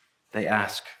 They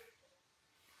ask.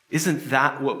 Isn't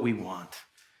that what we want?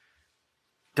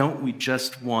 Don't we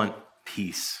just want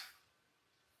peace?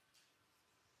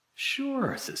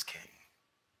 Sure, says King.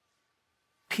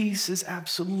 Peace is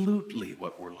absolutely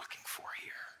what we're looking for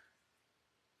here.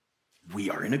 We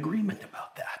are in agreement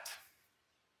about that.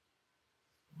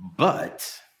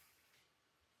 But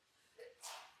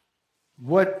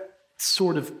what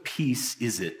sort of peace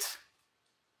is it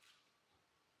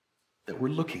that we're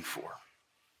looking for?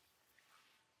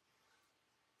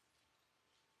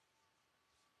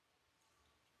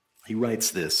 He writes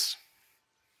this,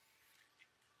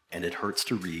 and it hurts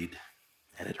to read,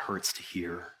 and it hurts to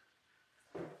hear,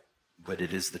 but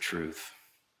it is the truth.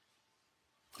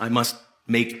 I must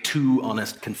make two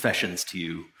honest confessions to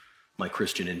you, my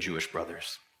Christian and Jewish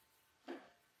brothers.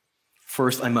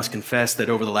 First, I must confess that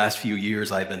over the last few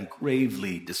years, I've been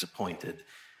gravely disappointed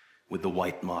with the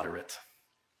white moderate.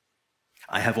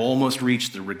 I have almost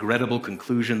reached the regrettable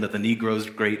conclusion that the Negro's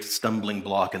great stumbling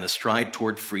block in the stride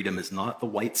toward freedom is not the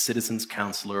white citizen's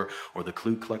counselor or the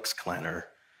Ku Klux Klanner,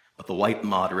 but the white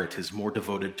moderate who's more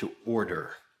devoted to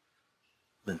order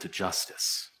than to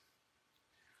justice,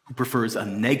 who prefers a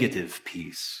negative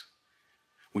peace,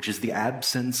 which is the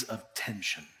absence of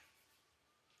tension,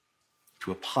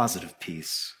 to a positive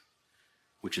peace,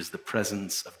 which is the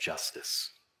presence of justice.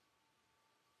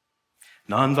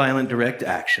 Nonviolent direct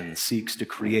action seeks to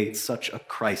create such a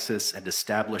crisis and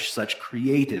establish such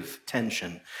creative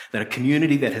tension that a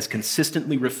community that has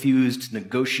consistently refused to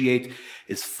negotiate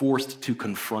is forced to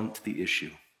confront the issue.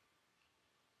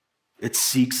 It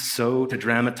seeks so to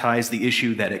dramatize the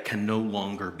issue that it can no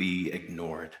longer be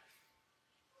ignored.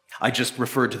 I just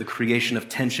referred to the creation of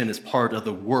tension as part of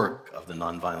the work of the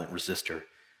nonviolent resistor.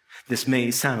 This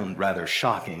may sound rather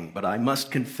shocking, but I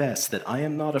must confess that I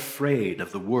am not afraid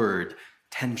of the word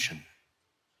tension.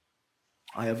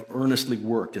 I have earnestly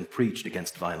worked and preached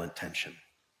against violent tension.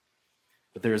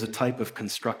 But there is a type of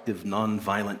constructive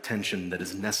nonviolent tension that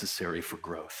is necessary for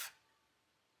growth.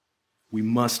 We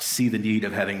must see the need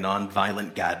of having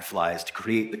nonviolent gadflies to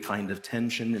create the kind of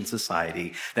tension in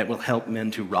society that will help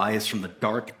men to rise from the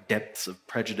dark depths of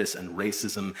prejudice and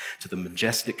racism to the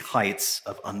majestic heights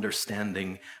of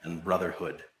understanding and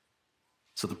brotherhood.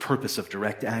 So the purpose of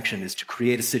direct action is to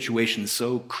create a situation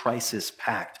so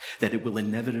crisis-packed that it will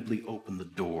inevitably open the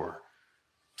door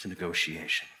to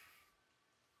negotiation.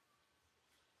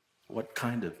 What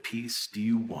kind of peace do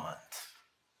you want?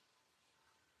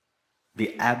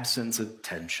 The absence of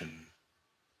tension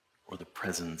or the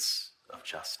presence of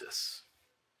justice?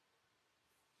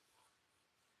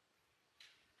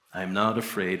 I am not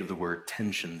afraid of the word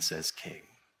tension, says King.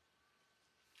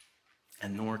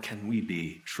 And nor can we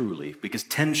be, truly, because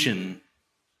tension,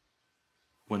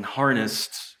 when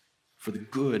harnessed for the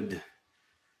good,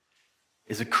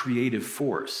 is a creative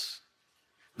force.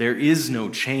 There is no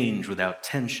change without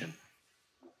tension.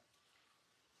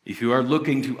 If you are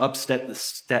looking to upset the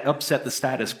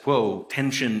status quo,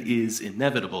 tension is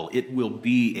inevitable. It will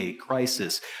be a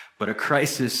crisis, but a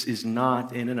crisis is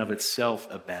not in and of itself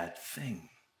a bad thing.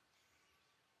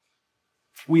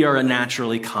 We are a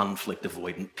naturally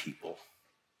conflict-avoidant people,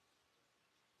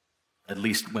 at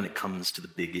least when it comes to the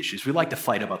big issues. We like to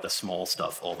fight about the small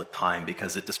stuff all the time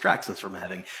because it distracts us from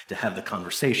having to have the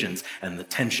conversations and the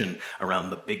tension around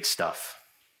the big stuff.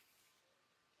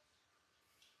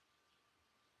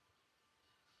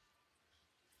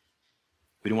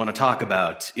 We don't want to talk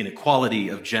about inequality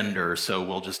of gender, so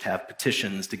we'll just have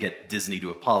petitions to get Disney to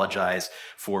apologize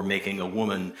for making a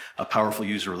woman a powerful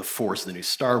user of the Force in the new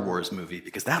Star Wars movie,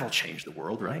 because that'll change the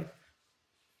world, right?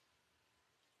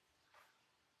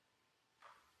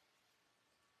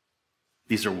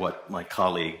 These are what my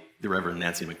colleague, the Reverend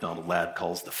Nancy MacDonald Ladd,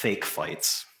 calls the fake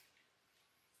fights.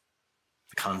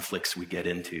 The conflicts we get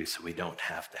into so we don't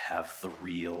have to have the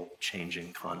real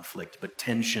changing conflict. But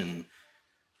tension,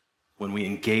 when we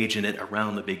engage in it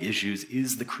around the big issues,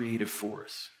 is the creative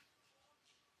force.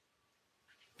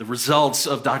 The results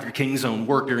of Dr. King's own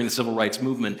work during the civil rights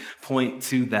movement point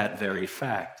to that very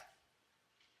fact.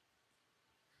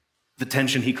 The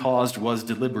tension he caused was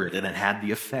deliberate, and it had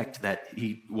the effect that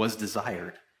he was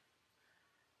desired.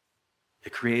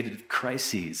 It created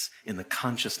crises in the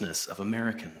consciousness of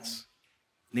Americans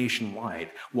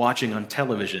nationwide, watching on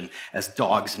television as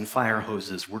dogs and fire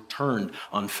hoses were turned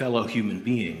on fellow human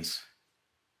beings.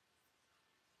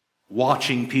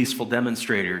 Watching peaceful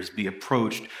demonstrators be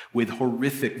approached with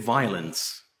horrific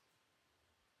violence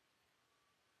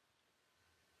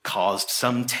caused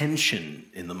some tension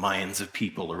in the minds of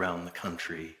people around the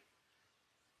country,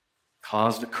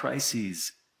 caused a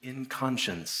crisis in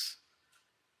conscience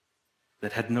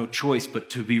that had no choice but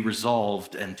to be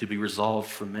resolved, and to be resolved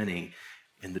for many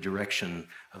in the direction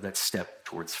of that step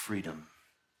towards freedom.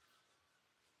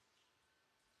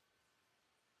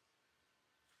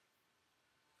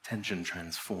 Tension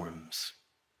transforms.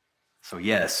 So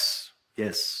yes,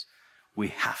 we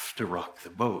have to rock the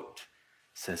boat,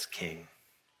 says King.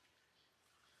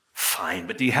 Fine,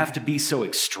 but do you have to be so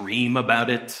extreme about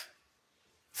it?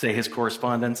 Say his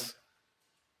correspondents.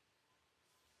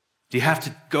 Do you have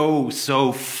to go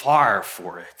so far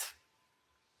for it?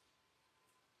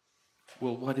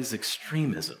 Well, what is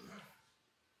extremism?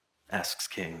 Asks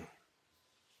King.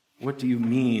 What do you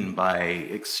mean by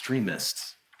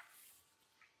extremists?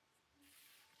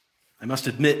 I must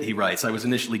admit, he writes, I was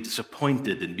initially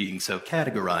disappointed in being so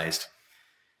categorized.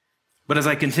 But as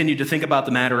I continued to think about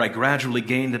the matter, I gradually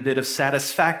gained a bit of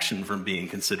satisfaction from being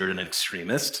considered an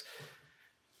extremist.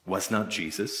 Was not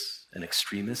Jesus an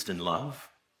extremist in love?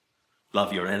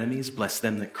 Love your enemies, bless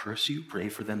them that curse you, pray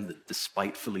for them that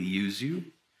despitefully use you.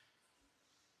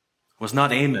 Was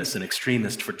not Amos an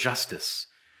extremist for justice?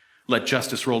 Let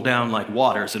justice roll down like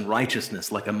waters and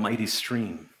righteousness like a mighty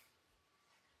stream.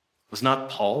 Was not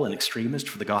Paul an extremist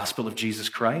for the gospel of Jesus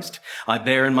Christ? I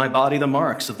bear in my body the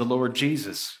marks of the Lord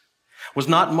Jesus. Was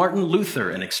not Martin Luther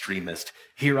an extremist?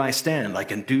 Here I stand, I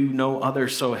can do no other,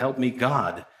 so help me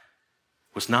God.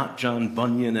 Was not John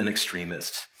Bunyan an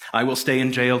extremist? I will stay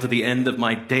in jail to the end of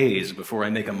my days before I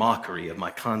make a mockery of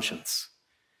my conscience.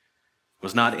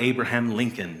 Was not Abraham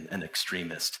Lincoln an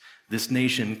extremist? This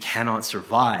nation cannot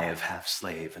survive half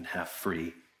slave and half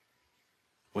free.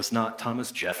 Was not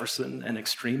Thomas Jefferson an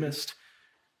extremist?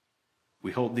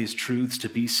 We hold these truths to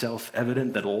be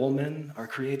self-evident, that all men are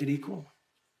created equal.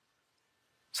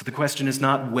 So the question is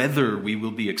not whether we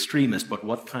will be extremists, but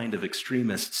what kind of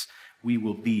extremists we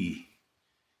will be.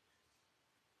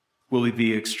 Will we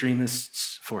be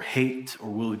extremists for hate, or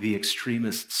will we be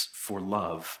extremists for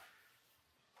love?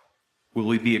 Will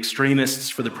we be extremists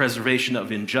for the preservation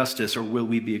of injustice, or will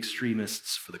we be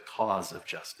extremists for the cause of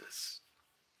justice?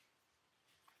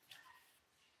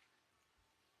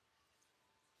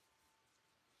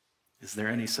 Is there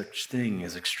any such thing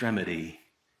as extremity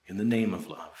in the name of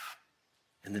love,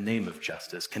 in the name of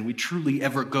justice? Can we truly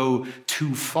ever go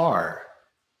too far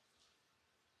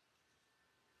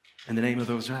in the name of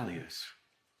those values?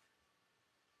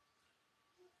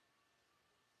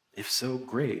 If so,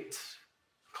 great.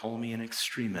 Call me an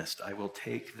extremist. I will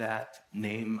take that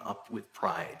name up with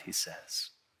pride, he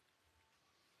says.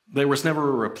 There was never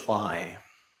a reply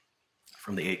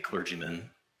from the 8 clergymen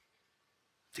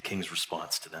to King's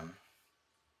response to them.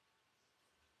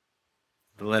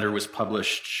 The letter was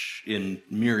published in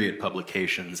myriad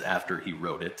publications after he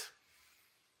wrote it.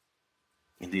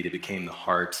 Indeed, it became the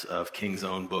heart of King's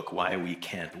own book, Why We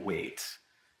Can't Wait,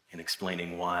 in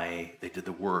explaining why they did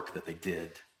the work that they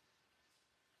did.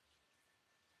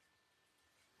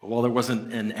 But while there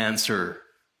wasn't an answer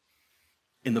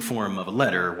in the form of a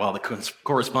letter, while the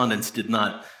correspondence did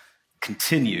not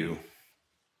continue,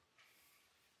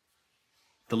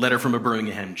 the letter from a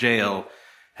Birmingham jail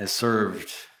has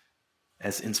served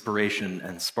as inspiration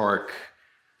and spark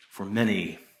for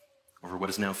many over what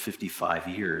is now 55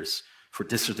 years for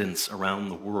dissidents around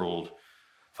the world.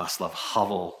 Václav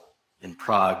Havel in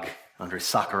Prague, Andrei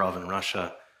Sakharov in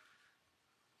Russia,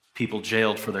 people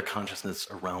jailed for their consciousness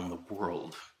around the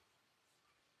world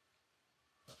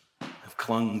have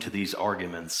clung to these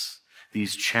arguments,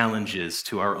 these challenges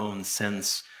to our own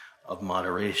sense of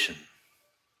moderation.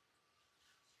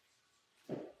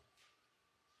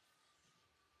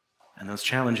 And those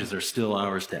challenges are still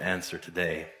ours to answer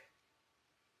today.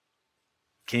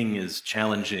 King is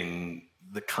challenging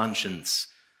the conscience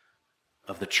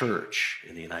of the church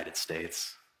in the United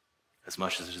States as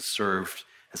much as it has served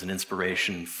as an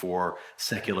inspiration for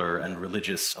secular and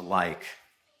religious alike.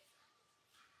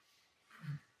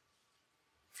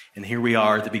 And here we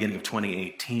are at the beginning of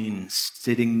 2018,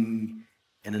 sitting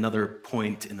in another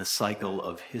point in the cycle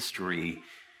of history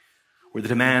where the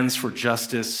demands for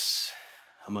justice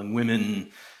among women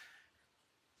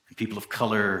and people of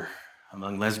color,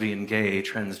 among lesbian, gay,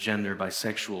 transgender,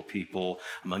 bisexual people,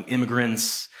 among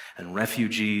immigrants and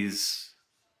refugees,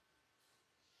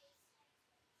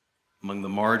 among the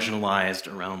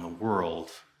marginalized around the world,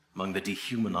 among the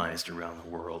dehumanized around the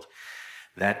world,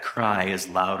 that cry is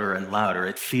louder and louder.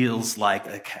 It feels like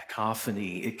a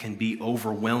cacophony. It can be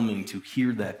overwhelming to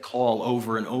hear that call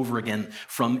over and over again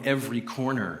from every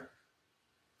corner,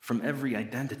 from every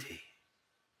identity.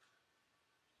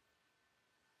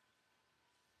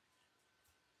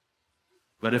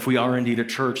 But if we are indeed a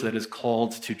church that is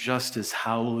called to justice,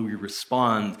 how will we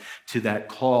respond to that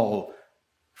call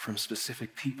from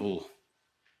specific people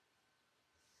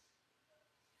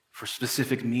for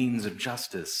specific means of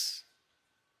justice?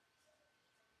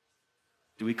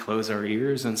 Do we close our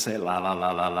ears and say, la, la,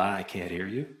 la, la, la, I can't hear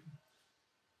you?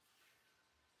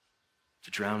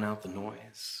 To drown out the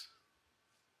noise?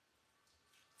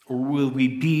 Or will we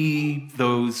be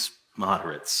those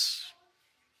moderates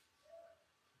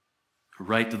who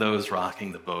write to those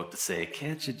rocking the boat to say,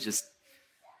 can't you just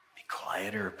be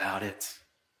quieter about it?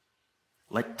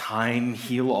 Let time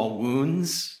heal all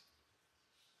wounds?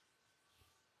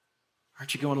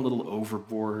 Aren't you going a little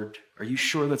overboard? Are you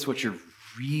sure that's what you're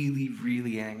really,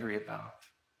 really angry about?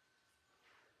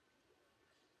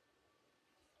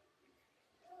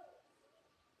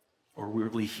 Or will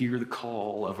we hear the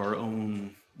call of our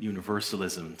own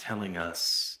universalism telling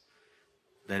us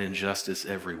that injustice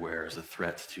everywhere is a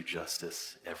threat to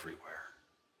justice everywhere?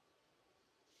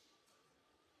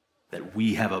 That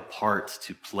we have a part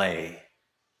to play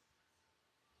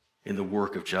in the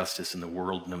work of justice in the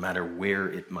world, no matter where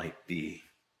it might be.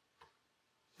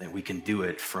 That we can do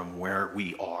it from where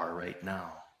we are right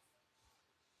now.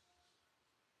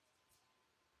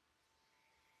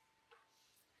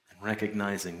 And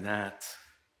recognizing that,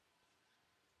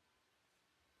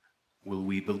 will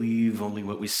we believe only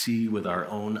what we see with our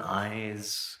own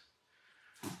eyes?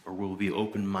 Or will we be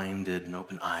open-minded and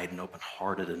open-eyed and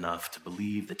open-hearted enough to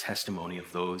believe the testimony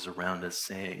of those around us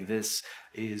saying, this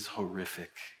is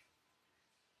horrific?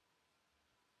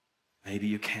 Maybe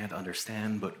you can't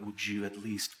understand, but would you at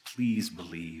least please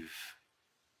believe?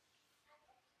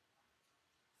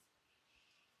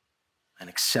 And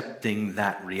accepting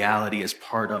that reality as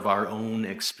part of our own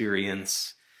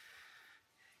experience,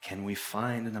 can we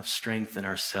find enough strength in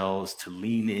ourselves to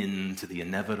lean into the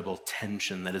inevitable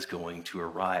tension that is going to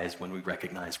arise when we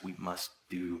recognize we must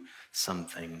do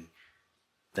something,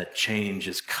 that change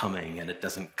is coming and it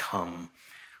doesn't come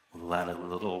without a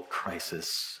little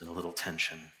crisis and a little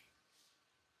tension?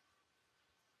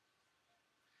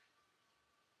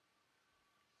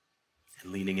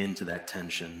 And leaning into that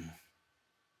tension,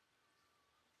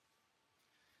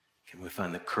 can we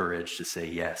find the courage to say,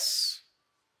 yes,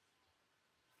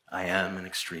 I am an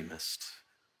extremist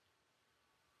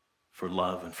for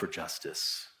love and for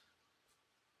justice,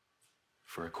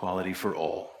 for equality for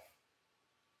all,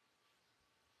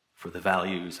 for the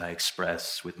values I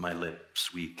express with my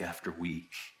lips week after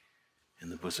week in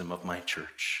the bosom of my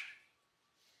church.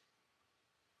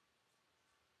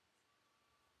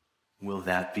 Will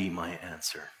that be my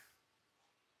answer?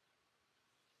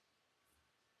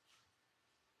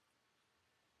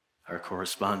 Our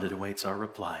correspondent awaits our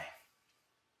reply.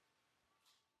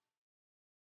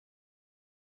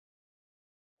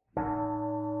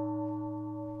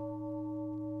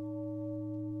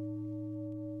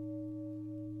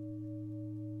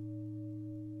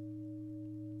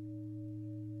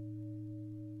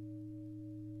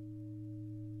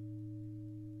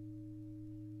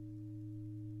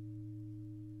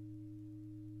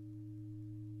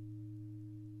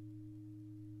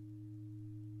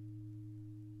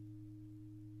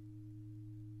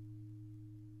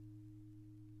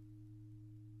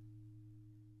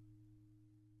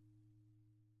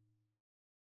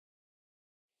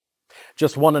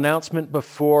 Just one announcement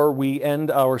before we end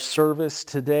our service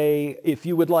today. If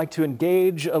you would like to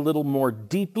engage a little more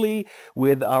deeply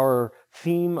with our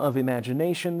theme of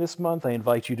imagination this month, I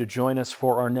invite you to join us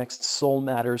for our next Soul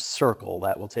Matters Circle.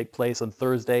 That will take place on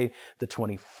Thursday, the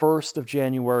 21st of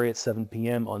January at 7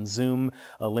 p.m. on Zoom.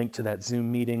 A link to that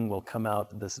Zoom meeting will come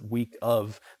out this week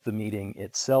of the meeting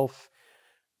itself.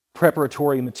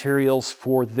 Preparatory materials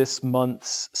for this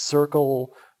month's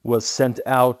circle was sent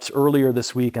out earlier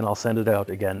this week, and I'll send it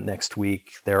out again next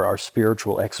week. There are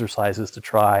spiritual exercises to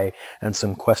try and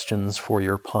some questions for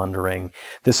your pondering.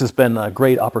 This has been a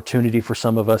great opportunity for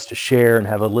some of us to share and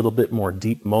have a little bit more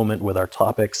deep moment with our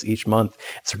topics each month.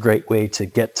 It's a great way to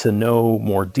get to know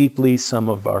more deeply some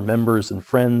of our members and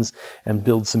friends and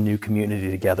build some new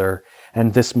community together.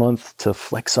 And this month, to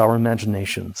flex our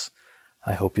imaginations.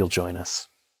 I hope you'll join us.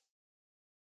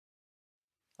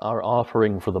 Our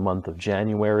offering for the month of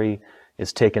January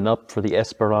is taken up for the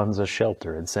Esperanza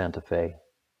Shelter in Santa Fe.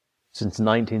 Since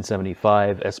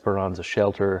 1975, Esperanza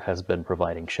Shelter has been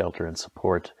providing shelter and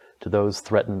support to those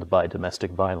threatened by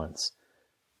domestic violence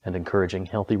and encouraging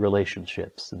healthy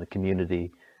relationships in the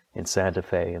community in Santa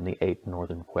Fe and the 8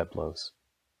 northern pueblos.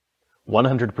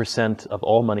 100% of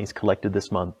all monies collected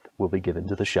this month will be given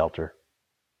to the shelter.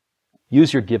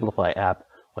 Use your Givelify app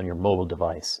on your mobile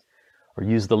device, or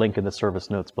use the link in the service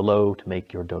notes below to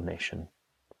make your donation.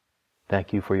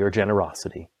 Thank you for your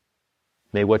generosity.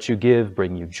 May what you give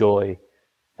bring you joy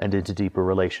and into deeper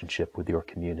relationship with your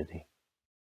community.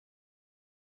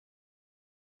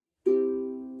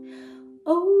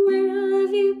 Oh, where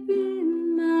have you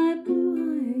been, my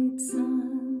blue-eyed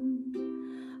son?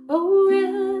 Oh,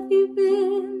 where have you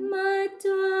been, my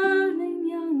darling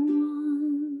young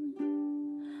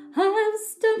one? I've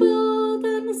stumbled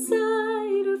on the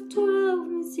side of 12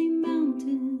 misty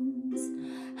mountains.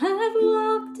 I've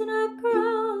walked and I've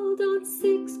crawled on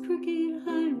 6 crooked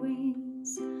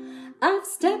highways. I've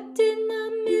stepped in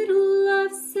the middle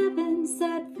of 7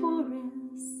 sad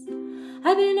forests.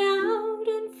 I've been out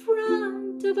in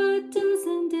front of a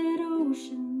dozen dead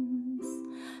oceans.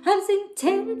 I've seen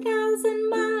 10,000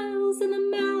 miles in the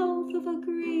mouth of a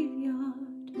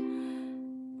graveyard.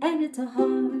 And it's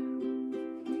hard,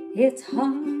 it's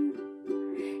hard,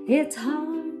 it's hard,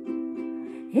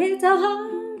 it's a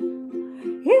hard,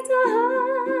 it's a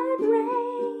hard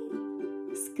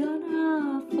rain's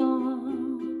gonna fall.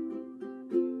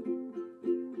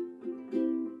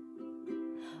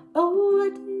 Oh,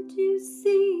 what did you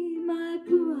see, my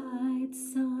blue-eyed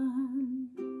son?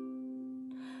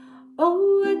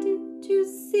 Oh, what did you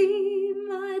see,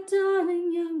 my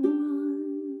darling young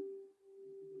one?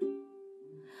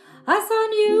 I saw a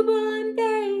newborn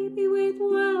baby with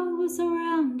woes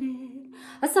around it.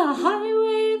 I saw a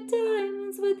highway of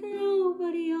diamonds with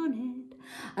nobody on it.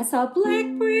 I saw a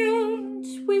black branch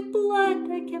with blood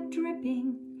that kept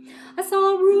dripping. I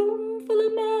saw a room full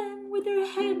of men with their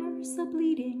hammers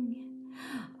a-bleeding.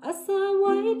 I saw a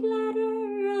white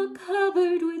ladder all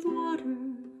covered with water.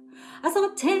 I saw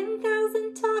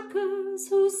 10,000 talkers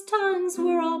whose tongues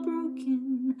were all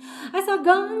broken. I saw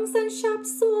guns and sharp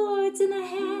swords in the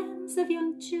hands of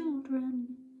young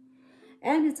children.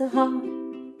 And it's a hard,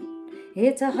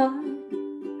 it's a hard,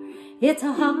 it's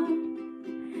a hard,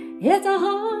 it's a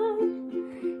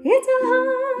hard, it's a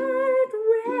hard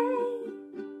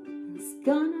rain. It's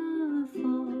gonna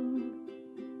fall.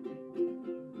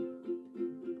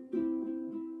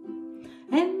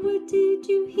 And what did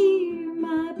you hear,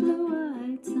 my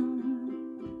blue-eyed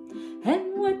son?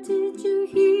 And what did you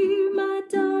hear, my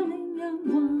darling young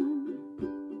one?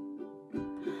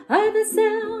 I heard the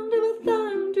sound of a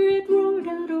thunder, it roared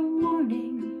out a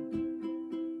warning.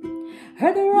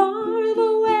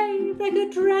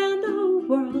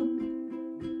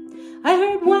 I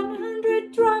heard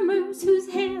 100 drummers whose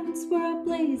hands were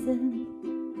ablazing.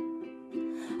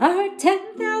 I heard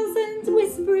 10,000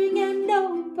 whispering and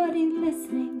nobody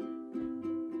listening.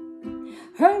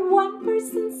 Heard one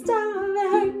person starve, I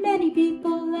heard many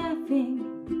people laughing.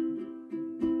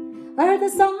 I heard the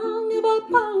song of a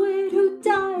poet who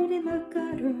died in the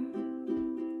gutter.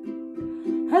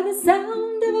 Heard the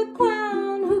sound of a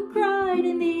clown who cried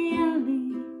in the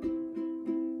alley.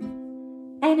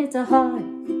 And it's a hard,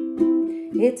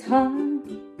 it's hard,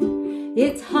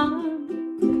 it's hard,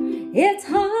 it's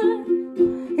hard,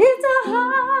 it's a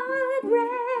hard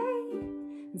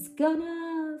rain. It's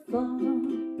gonna fall.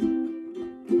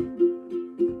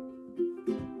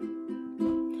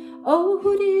 Oh,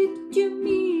 who did you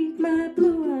meet, my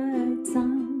blue-eyed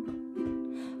son?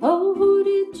 Oh, who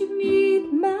did you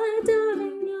meet, my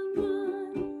darling young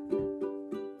one?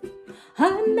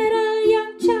 I met a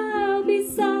young child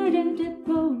beside a dead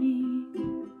pony.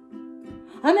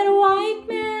 I met a white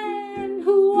man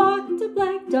who walked a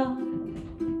black dog.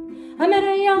 I met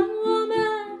a young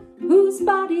woman whose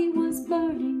body was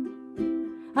burning.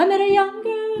 I met a young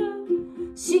girl,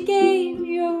 she gave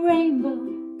me a rainbow.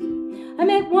 I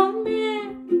met one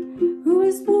man who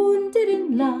was wounded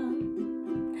in love.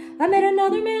 I met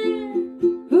another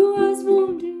man who was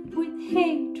wounded with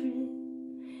hatred.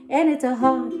 And it's a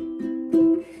hard,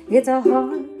 it's a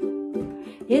hard,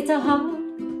 it's a hard,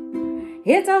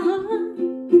 it's a hard,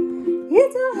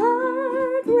 it's a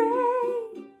hard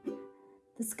rain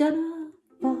that's gonna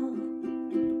fall.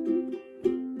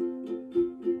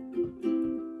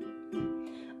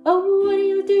 Oh, what do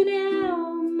you do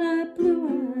now, my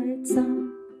blue-eyed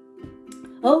son?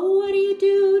 Oh, what do you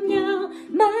do now,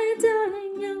 my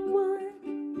darling young one?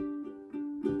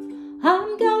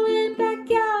 I'm going back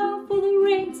out for the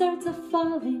rain starts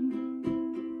a-falling.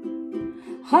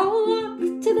 I'll walk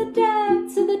to the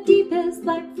depths of the deepest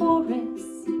black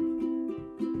forests,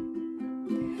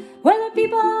 where the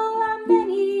people are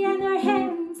many and their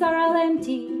hands are all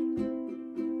empty,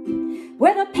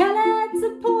 where the pellets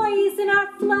of poison are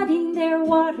flooding their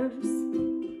waters,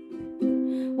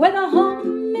 where the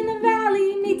home in the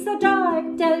valley meets the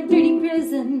dark, dirty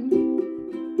prison,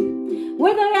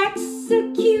 where the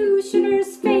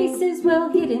executioner's faces well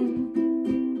hidden,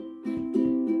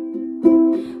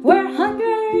 where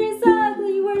hunger is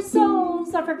ugly, where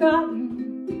souls are forgotten,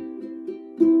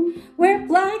 where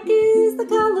black is the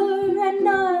color and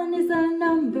none is the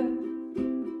number.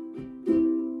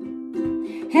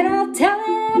 And I'll tell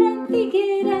it and think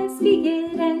it and speak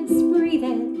it and breathe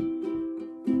it.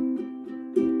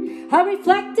 I'll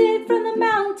reflect it from the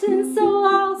mountains so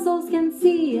all souls can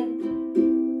see it.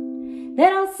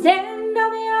 Then I'll stand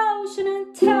on the ocean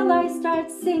until I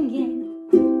start singing.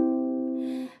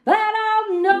 But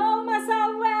I'll know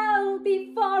myself well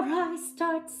before I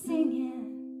start singing.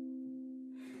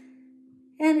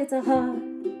 And it's a hard,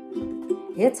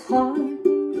 it's hard,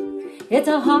 it's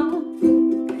a hard,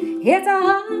 it's a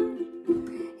hard,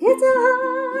 it's a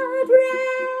hard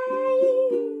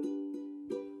rain.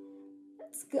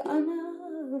 It's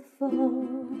gonna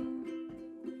fall.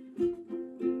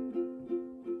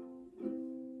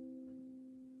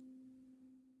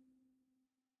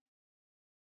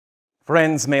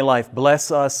 Friends, may life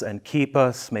bless us and keep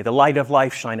us. May the light of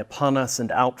life shine upon us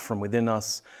and out from within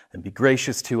us and be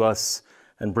gracious to us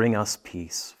and bring us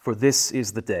peace. For this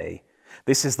is the day.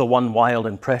 This is the one wild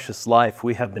and precious life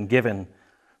we have been given.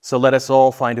 So let us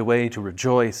all find a way to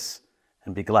rejoice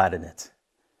and be glad in it.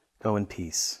 Go in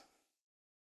peace.